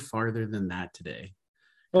getting any farther than that today.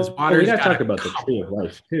 Well, we got to talk about the tree of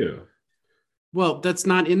life too. Well, that's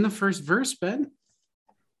not in the first verse, Ben.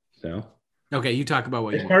 So, okay, you talk about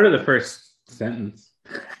what it's part of the first sentence.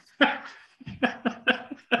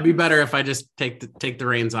 It'd be better if I just take the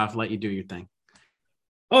reins off, let you do your thing.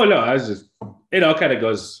 Oh no, I was just, it all kind of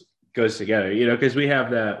goes together, because we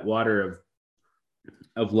have that water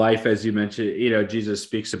of life, as you mentioned. Jesus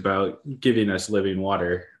speaks about giving us living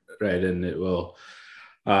water, right? And it will,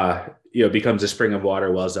 becomes a spring of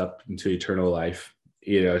water, wells up into eternal life.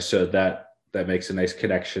 So that makes a nice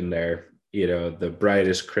connection there. The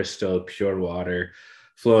brightest crystal, pure water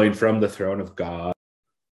flowing from the throne of God.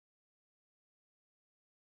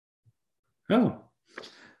 Oh,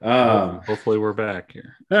 hopefully we're back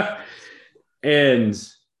here. And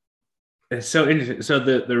it's so interesting. So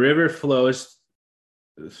the river flows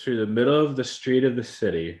through the middle of the street of the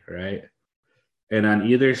city, right? And on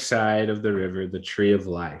either side of the river, the tree of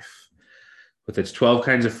life, with its 12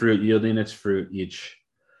 kinds of fruit, yielding its fruit each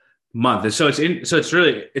month. And so it's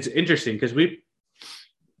interesting because we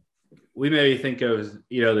maybe think of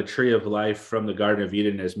the tree of life from the Garden of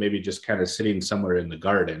Eden as maybe just kind of sitting somewhere in the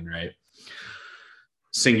garden, right?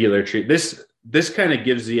 Singular tree. This kind of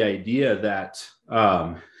gives the idea that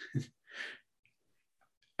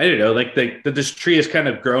I don't know, like that this tree has kind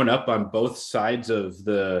of grown up on both sides of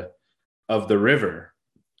the river,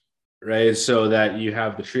 right? So that you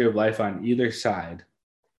have the tree of life on either side.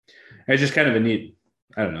 And it's just kind of a neat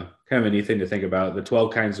thing to think about. The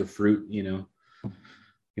 12 kinds of fruit, you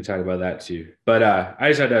can talk about that too. But I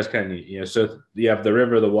just thought that was kind of neat. So you have the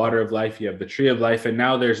river, the water of life, you have the tree of life, and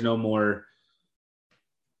now there's no more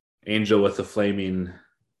angel with a flaming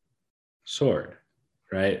sword,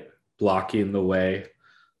 right? Blocking the way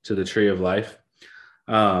to the tree of life.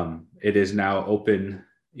 It is now open,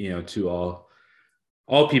 to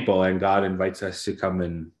all people, and God invites us to come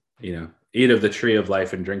and, eat of the tree of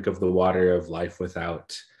life and drink of the water of life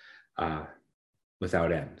without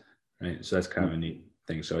end, right? So that's kind of a neat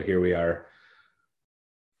thing. So here we are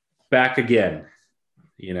back again,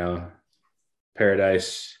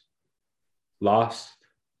 paradise lost,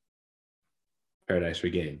 paradise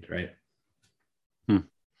regained, right?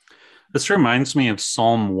 This reminds me of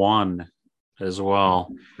Psalm 1 as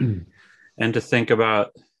well. And to think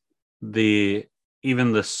about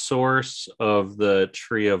even the source of the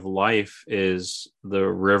tree of life is the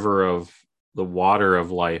river of the water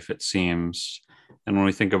of life, it seems. And when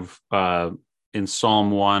we think of in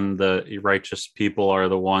Psalm 1, the righteous people are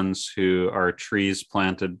the ones who are trees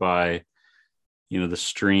planted by, the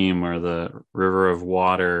stream or the river of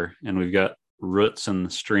water. And we've got roots in the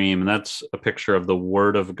stream, and that's a picture of the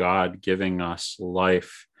word of God giving us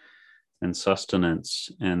life and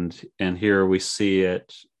sustenance. And here we see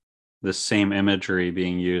the same imagery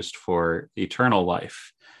being used for eternal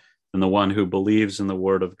life. And the one who believes in the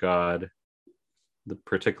word of God,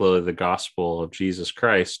 particularly the gospel of Jesus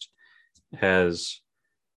Christ, has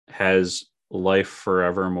life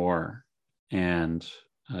forevermore. And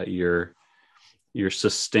you're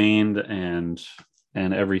sustained and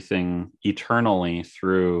everything eternally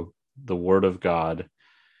through the word of God.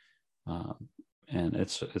 And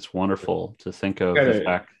it's wonderful to think of the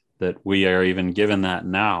fact that we are even given that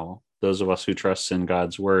now. Those of us who trust in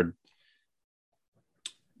God's word,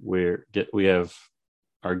 we have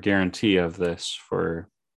our guarantee of this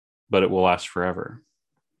but it will last forever.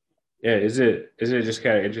 Yeah. Is it just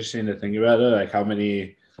kind of interesting to think about it? Like how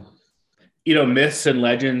many, myths and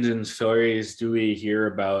legends and stories do we hear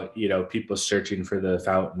about, people searching for the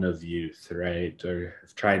fountain of youth, right? Or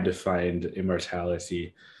trying to find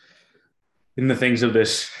immortality in the things of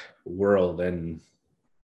this world. And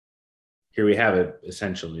here we have it,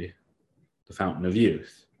 essentially, the fountain of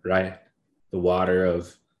youth, right? The water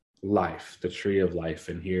of life, the tree of life.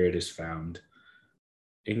 And here it is found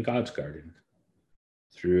in God's garden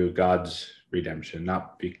through God's redemption,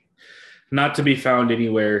 not to be found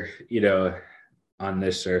anywhere, on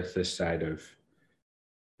this earth, this side of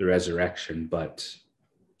the resurrection, but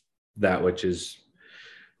that which has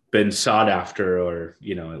been sought after, or,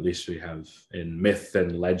 at least we have in myth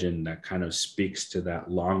and legend that kind of speaks to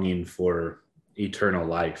that longing for eternal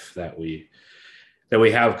life that we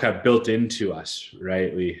have kind of built into us,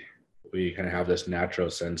 right? We kind of have this natural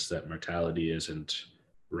sense that mortality isn't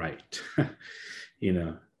right. You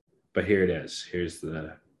know, but here it is. Here's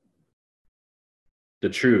the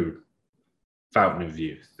true fountain of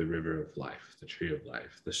youth, the river of life, the tree of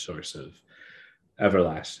life, the source of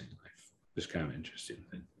everlasting life. Just kind of interesting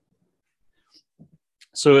thing.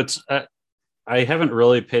 So it's I haven't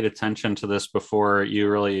really paid attention to this before you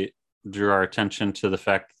really drew our attention to the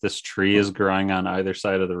fact that this tree is growing on either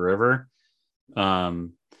side of the river.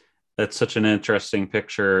 That's such an interesting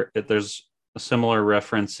picture. There's a similar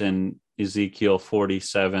reference in Ezekiel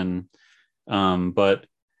 47, but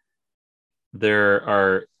there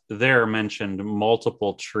are mentioned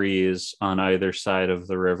multiple trees on either side of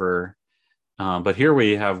the river. But here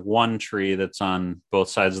we have one tree that's on both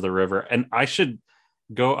sides of the river. And I should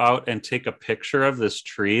go out and take a picture of this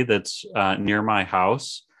tree that's near my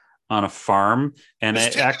house on a farm. And Just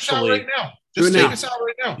it take actually, us out right now. Just take us out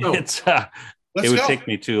right now. it's Let's it would go. take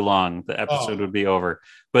me too long. The episode would be over.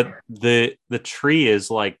 But the tree is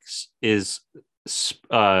like its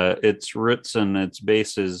roots and its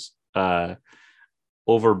base is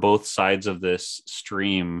over both sides of this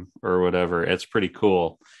stream or whatever. It's pretty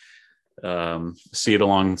cool. See it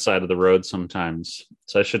alongside of the road sometimes.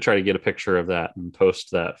 So I should try to get a picture of that and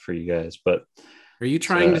post that for you guys. But are you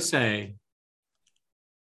trying to say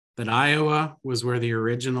that Iowa was where the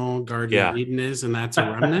original Garden of Eden is, and that's a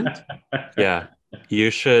remnant? Yeah,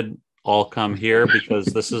 you should all come here because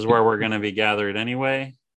this is where we're going to be gathered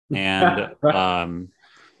anyway. And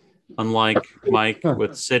unlike Mike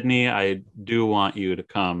with Sydney, I do want you to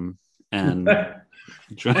come and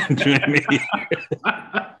join me.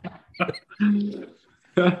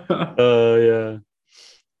 Yeah,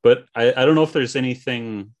 but I don't know if there's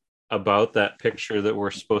anything about that picture that we're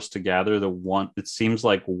supposed to gather. It seems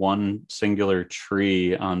like one singular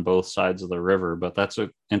tree on both sides of the river, but that's an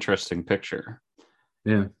interesting picture.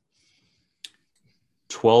 Yeah.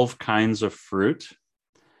 12 kinds of fruit.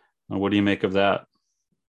 What do you make of that?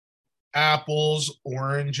 Apples,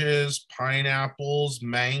 oranges, pineapples,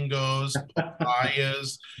 mangoes,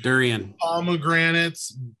 papayas, durian, pomegranates,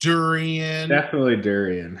 durian. Definitely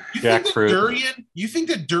durian. You think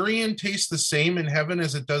that durian tastes the same in heaven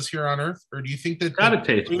as it does here on earth? Or do you think that gotta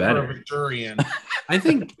taste better? Of a durian I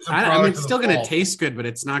think I mean, it's still going to taste good, but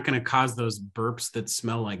it's not going to cause those burps that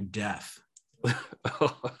smell like death.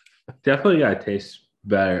 Definitely gotta taste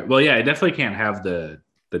better. Well, yeah, I definitely can't have the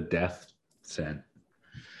death scent.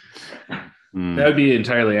 That would be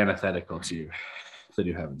entirely antithetical to the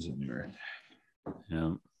new heavens and new earth.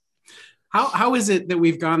 Yeah. How is it that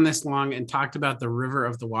we've gone this long and talked about the river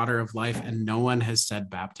of the water of life and no one has said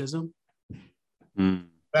baptism?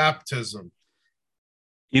 Baptism.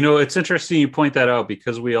 You know, it's interesting you point that out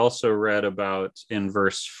because we also read about in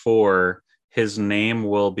verse 4, his name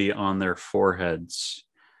will be on their foreheads.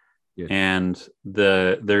 Yeah. And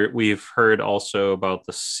we've heard also about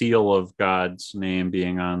the seal of God's name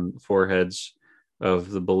being on foreheads of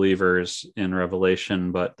the believers in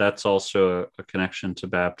Revelation, but that's also a connection to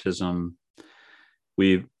baptism.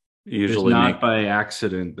 We usually it's not by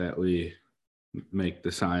accident that we make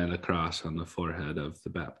the sign of the cross on the forehead of the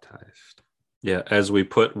baptized. Yeah, as we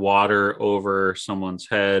put water over someone's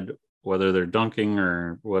head, whether they're dunking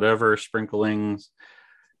or whatever, sprinklings,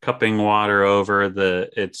 cupping water over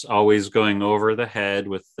it's always going over the head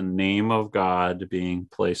with the name of God being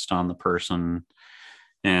placed on the person.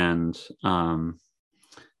 And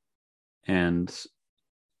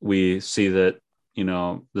we see that, you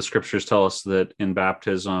know, the scriptures tell us that in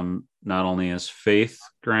baptism, not only is faith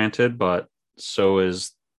granted, but so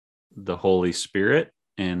is the Holy Spirit,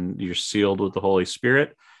 and you're sealed with the Holy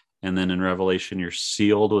Spirit. And then in Revelation, you're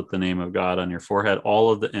sealed with the name of God on your forehead.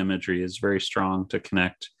 All of the imagery is very strong to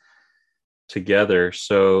connect together.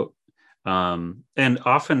 So, and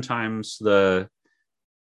oftentimes the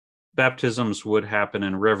baptisms would happen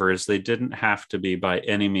in rivers. They didn't have to be by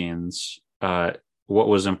any means. What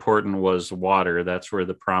was important was water. That's where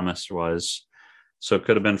the promise was. So it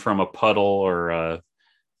could have been from a puddle or a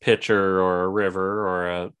pitcher or a river or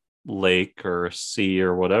a lake or a sea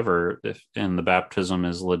or whatever, and the baptism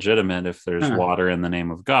is legitimate if there's water in the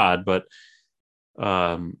name of God. But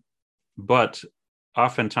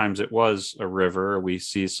oftentimes it was a river. We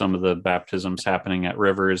see some of the baptisms happening at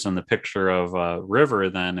rivers, and the picture of a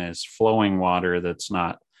river then is flowing water that's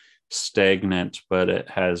not stagnant, but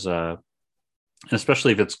it has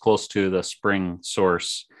especially if it's close to the spring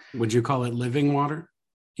source. Would you call it living water?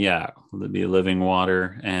 Yeah, it would be living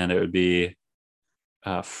water, and it would be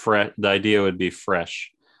fresh. The idea would be fresh,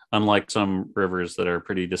 unlike some rivers that are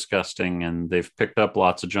pretty disgusting and they've picked up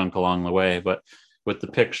lots of junk along the way. But with the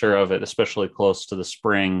picture of it, especially close to the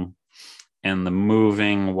spring and the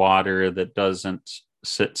moving water that doesn't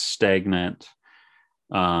sit stagnant,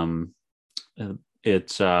 Um,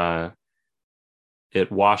 it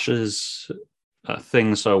washes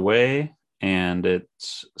things away, and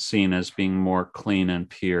it's seen as being more clean and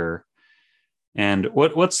pure. And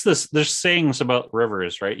what's this? There's sayings about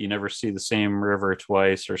rivers, right? You never see the same river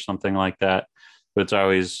twice or something like that, but it's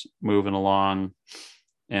always moving along.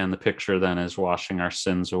 And the picture then is washing our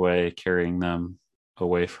sins away, carrying them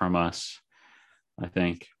away from us, I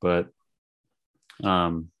think. But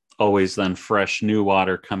always then fresh new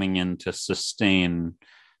water coming in to sustain.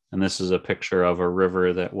 And this is a picture of a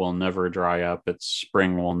river that will never dry up. Its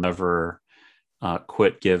spring will never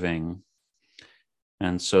quit giving.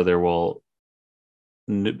 And so there will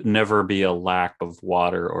never be a lack of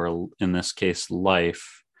water, or in this case,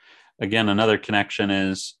 life. Again, another connection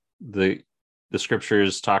is the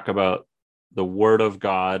scriptures talk about the word of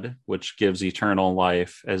God, which gives eternal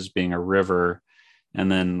life, as being a river.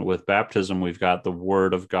 And then with baptism, we've got the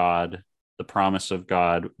word of God, the promise of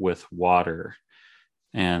God with water.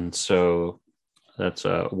 And so that's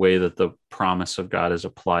a way that the promise of God is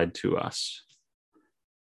applied to us.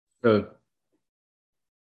 So,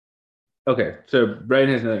 okay. So Brian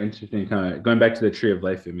has another interesting comment, going back to the tree of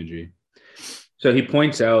life imagery. So he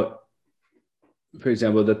points out, for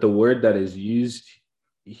example, that the word that is used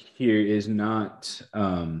here is not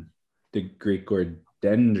the Greek word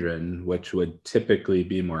dendron, which would typically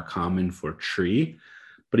be more common for tree,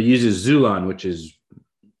 but he uses zulon, which is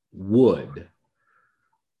wood.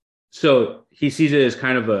 So he sees it as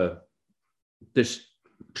kind of this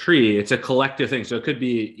tree. It's a collective thing. So it could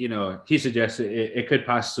be, he suggests it could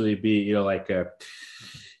possibly be, like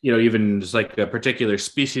even just like a particular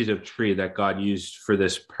species of tree that God used for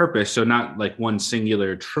this purpose. So not like one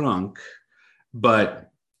singular trunk, but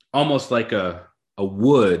almost like a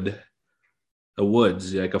woods,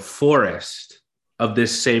 like a forest of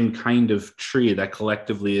this same kind of tree that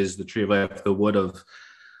collectively is the tree of life, the wood of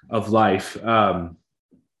life,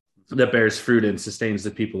 that bears fruit and sustains the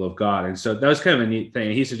people of God. And so that was kind of a neat thing.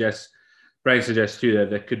 Brian suggests too,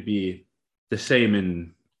 that could be the same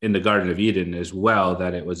in the Garden of Eden as well,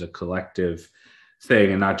 that it was a collective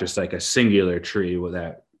thing and not just like a singular tree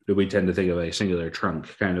that we tend to think of a singular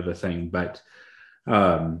trunk kind of a thing. But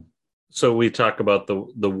so we talk about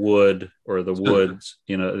the wood or the woods,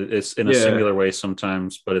 it's in a singular way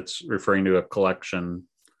sometimes, but it's referring to a collection.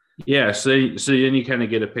 Yeah. So then you kind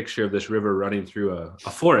of get a picture of this river running through a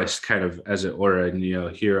forest, kind of, as it were. And,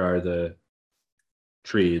 here are the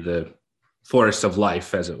forest of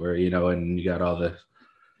life, as it were, and you got all the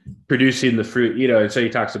producing the fruit, and so he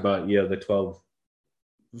talks about, the 12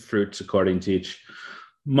 fruits according to each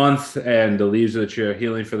month, and the leaves of the tree are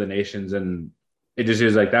healing for the nations. And it just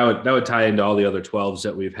is like that would tie into all the other 12s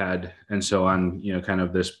that we've had and so on, kind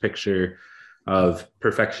of this picture of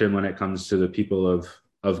perfection when it comes to the people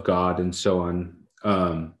of God and so on.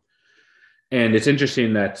 And it's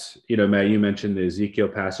interesting that, Matt, you mentioned the Ezekiel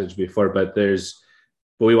passage before, but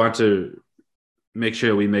we want to make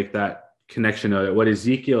sure we make that connection of what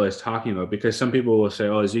Ezekiel is talking about, because some people will say,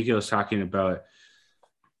 Ezekiel is talking about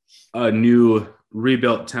a new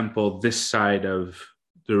rebuilt temple this side of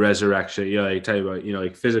the resurrection. I tell you about,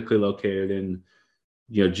 like physically located in,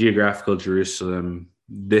 geographical Jerusalem,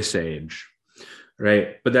 this age.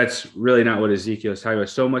 Right. But that's really not what Ezekiel is talking about.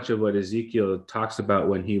 So much of what Ezekiel talks about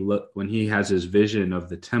when he has his vision of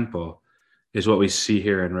the temple is what we see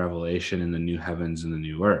here in Revelation, in the new heavens and the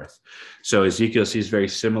new earth. So Ezekiel sees very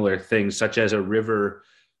similar things, such as a river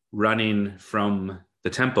running from the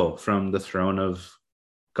temple, from the throne of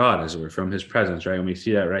God, as it were, from his presence, right? And we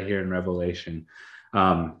see that right here in Revelation.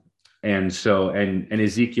 And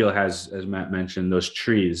Ezekiel has, as Matt mentioned, those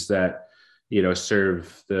trees that,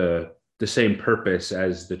 serve the same purpose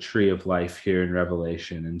as the tree of life here in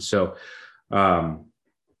Revelation. And so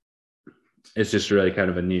it's just really kind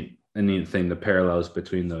of a neat thing, the parallels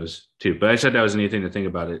between those two. But I said that was a neat thing to think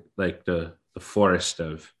about it, like the forest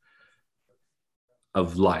of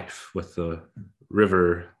life with the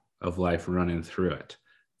river of life running through it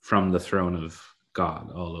from the throne of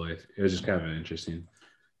God all the way. It was just kind of interesting.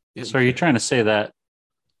 So are you trying to say that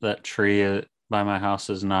tree by my house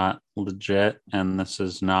is not legit and this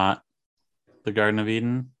is not the Garden of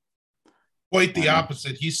Eden? Quite the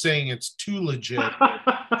opposite. He's saying it's too legit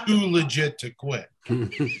to quit.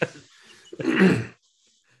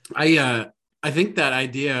 I think that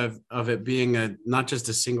idea of it being not just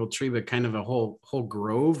a single tree, but kind of a whole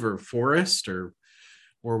grove or forest or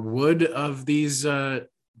wood of these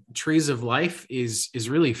trees of life is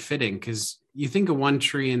really fitting, because you think of one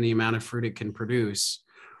tree and the amount of fruit it can produce,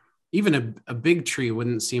 even a big tree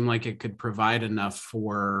wouldn't seem like it could provide enough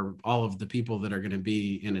for all of the people that are going to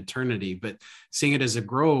be in eternity. But seeing it as a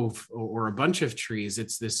grove or a bunch of trees,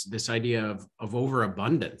 it's this idea of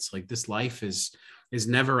overabundance. Like this life is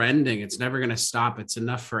never ending. It's never going to stop. It's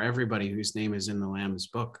enough for everybody whose name is in the Lamb's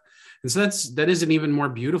book. And so that is an even more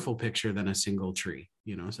beautiful picture than a single tree,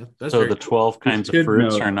 you know. So that's So the 12 kinds of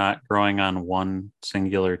fruits note. are not growing on one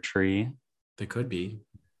singular tree. They could be.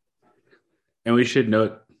 And we should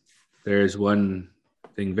note there's one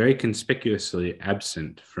thing very conspicuously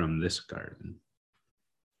absent from this garden.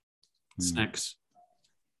 Snacks.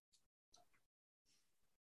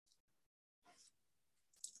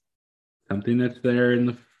 Something that's there in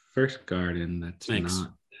the first garden that's Snakes.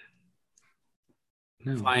 not.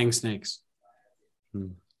 No. Flying snakes.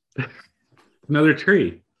 Another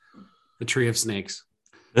tree. The tree of snakes.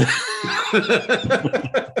 The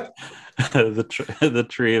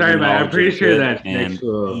tree of Sorry, man, I'm knowledge pretty of sure good that and next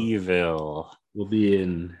will- evil. We'll be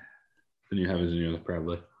in the new heavens and new earth,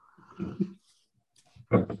 probably.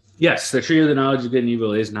 Yes, the tree of the knowledge of good and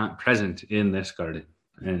evil is not present in this garden,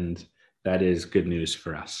 and that is good news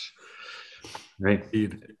for us, right?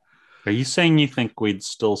 Are you saying you think we'd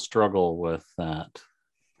still struggle with that?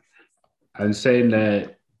 I'm saying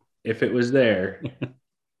that if it was there,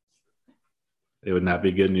 it would not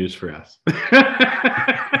be good news for us.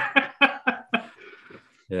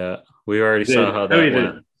 Yeah, we already saw how that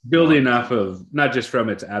went. Building off of not just from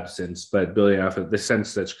its absence, but building off of the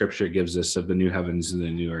sense that Scripture gives us of the new heavens and the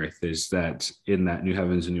new earth, is that in that new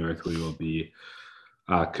heavens and new earth we will be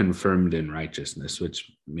confirmed in righteousness,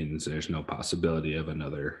 which means there's no possibility of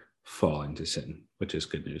another fall into sin, which is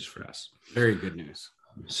good news for us. Very good news.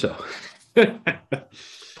 So,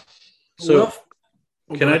 So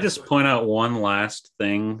can I just point out one last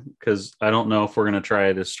thing? Because I don't know if we're going to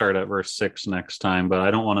try to start at verse 6 next time, but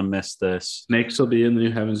I don't want to miss this. snakes will be in the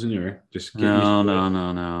new heavens and new earth. Just get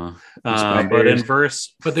No. Spiders. But in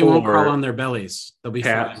verse But they 4, won't crawl on their bellies. They'll be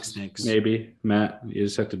flying cats, snakes. maybe. Matt, you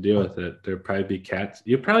just have to deal with it. There'll probably be cats.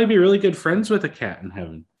 You'll probably be really good friends with a cat in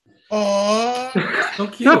heaven. Oh, So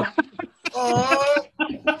cute.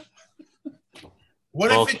 what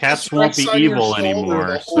well, if it cats just won't be rests on your evil shoulder anymore.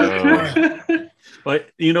 the whole So, time? but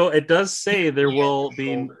you know, it does say there will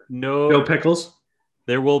be No pickles.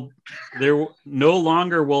 no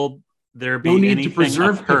longer will there be No need to anything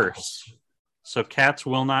preserve accursed. So cats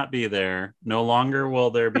will not be there. No longer will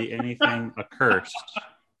there be anything accursed.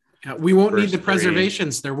 Yeah, we won't need Verse the 3.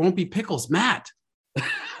 preservations. There won't be pickles. Matt,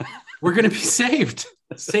 we're going to be saved.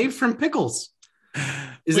 Saved from pickles.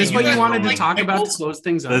 Is Wait, this you what you guys wanted don't to like talk about to pickles? close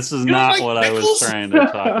things up? This is You don't not like what I was pickles? trying to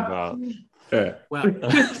talk about. Well,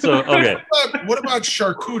 So okay, What about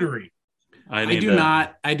charcuterie? I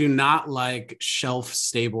do not like shelf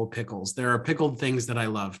stable pickles. There are pickled things that I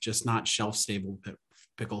love, just not shelf stable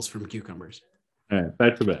pickles from cucumbers. All right,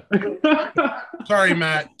 back to bed. Sorry,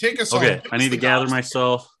 Matt. Take us Okay, home. I need to gather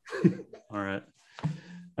myself. All right.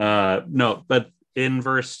 No, but in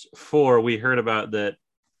verse 4, we heard about that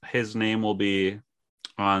his name will be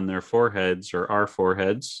on their foreheads, or our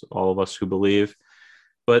foreheads, all of us who believe.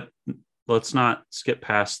 But let's not skip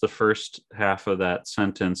past the first half of that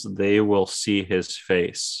sentence. They will see his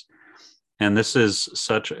face. And this is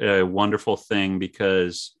such a wonderful thing,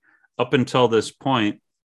 because up until this point,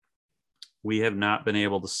 we have not been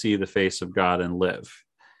able to see the face of God and live,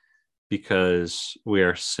 because we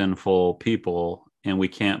are sinful people and we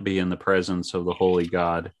can't be in the presence of the holy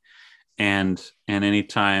God. And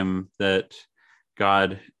anytime that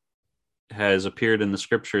God has appeared in the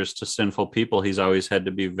scriptures to sinful people, he's always had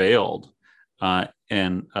to be veiled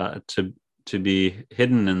and to be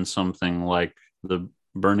hidden in something like the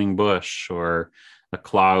burning bush or a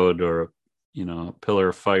cloud or, a pillar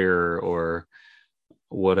of fire or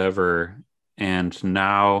whatever. And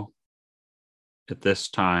now at this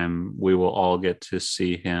time, we will all get to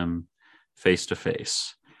see him face to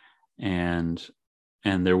face, and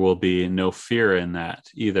there will be no fear in that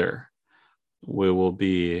either. There will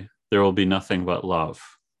be nothing but love.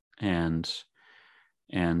 And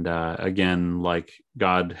again, like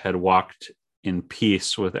God had walked in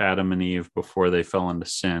peace with Adam and Eve before they fell into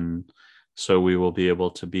sin, so we will be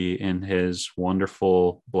able to be in his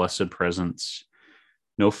wonderful, blessed presence.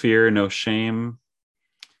 No fear, no shame,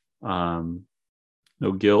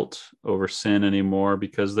 no guilt over sin anymore,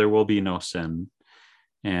 because there will be no sin,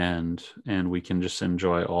 and we can just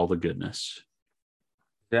enjoy all the goodness.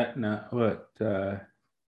 Is that not what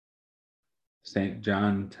St.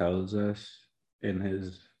 John tells us in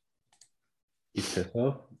his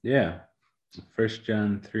epistle? Yeah. 1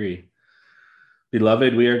 John 3.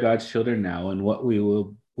 Beloved, we are God's children now, and what we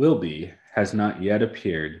will be has not yet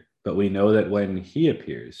appeared. But we know that when he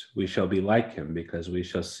appears, we shall be like him, because we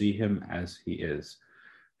shall see him as he is.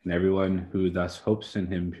 And everyone who thus hopes in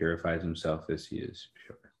him purifies himself as he is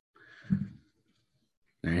pure.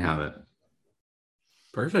 There you have it.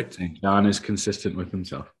 Perfect. St. John is consistent with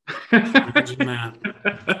himself. Imagine that.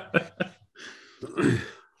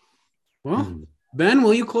 Well, Ben,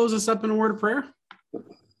 will you close us up in a word of prayer?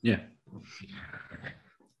 Yeah.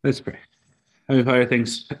 Let's pray. Heavenly Father,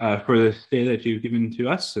 thanks for this day that you've given to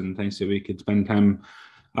us, and thanks that we could spend time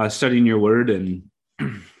studying your word. And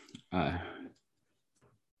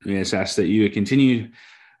we just ask that you would continue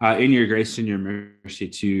in your grace and your mercy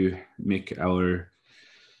to make our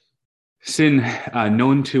sin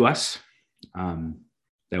known to us,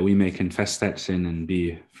 that we may confess that sin and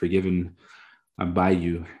be forgiven by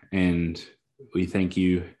you. And we thank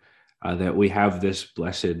you that we have this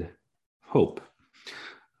blessed hope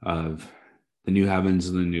of the new heavens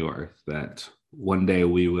and the new earth, that one day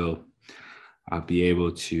we will be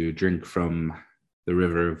able to drink from the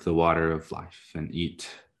river of the water of life and eat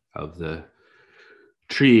of the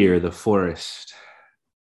tree or the forest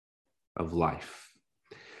of life,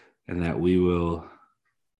 and that we will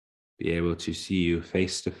be able to see you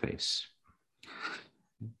face to face.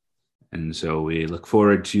 And so we look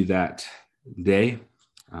forward to that day.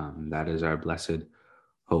 That is our blessed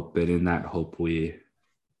hope. And in that hope we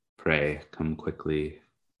pray, come quickly,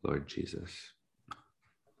 Lord Jesus.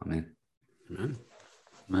 Amen. Amen.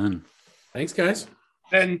 Amen. Thanks, guys.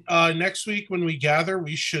 Then next week when we gather,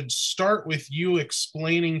 we should start with you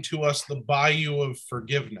explaining to us the bayou of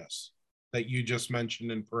forgiveness that you just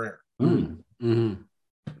mentioned in prayer. Mm-hmm.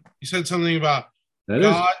 You said something about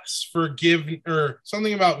God's forgiveness, or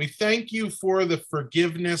something about we thank you for the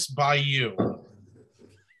forgiveness by you.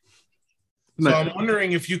 So I'm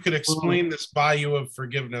wondering if you could explain this bayou of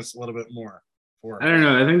forgiveness a little bit more. I don't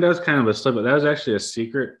know. I think that was kind of a slip, but that was actually a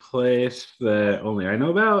secret place that only I know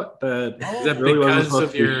about. That really because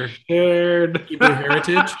of your shared Hebrew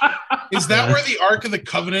heritage. Is that where the Ark of the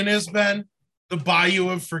Covenant is, Ben? The bayou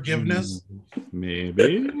of forgiveness?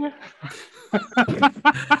 Maybe.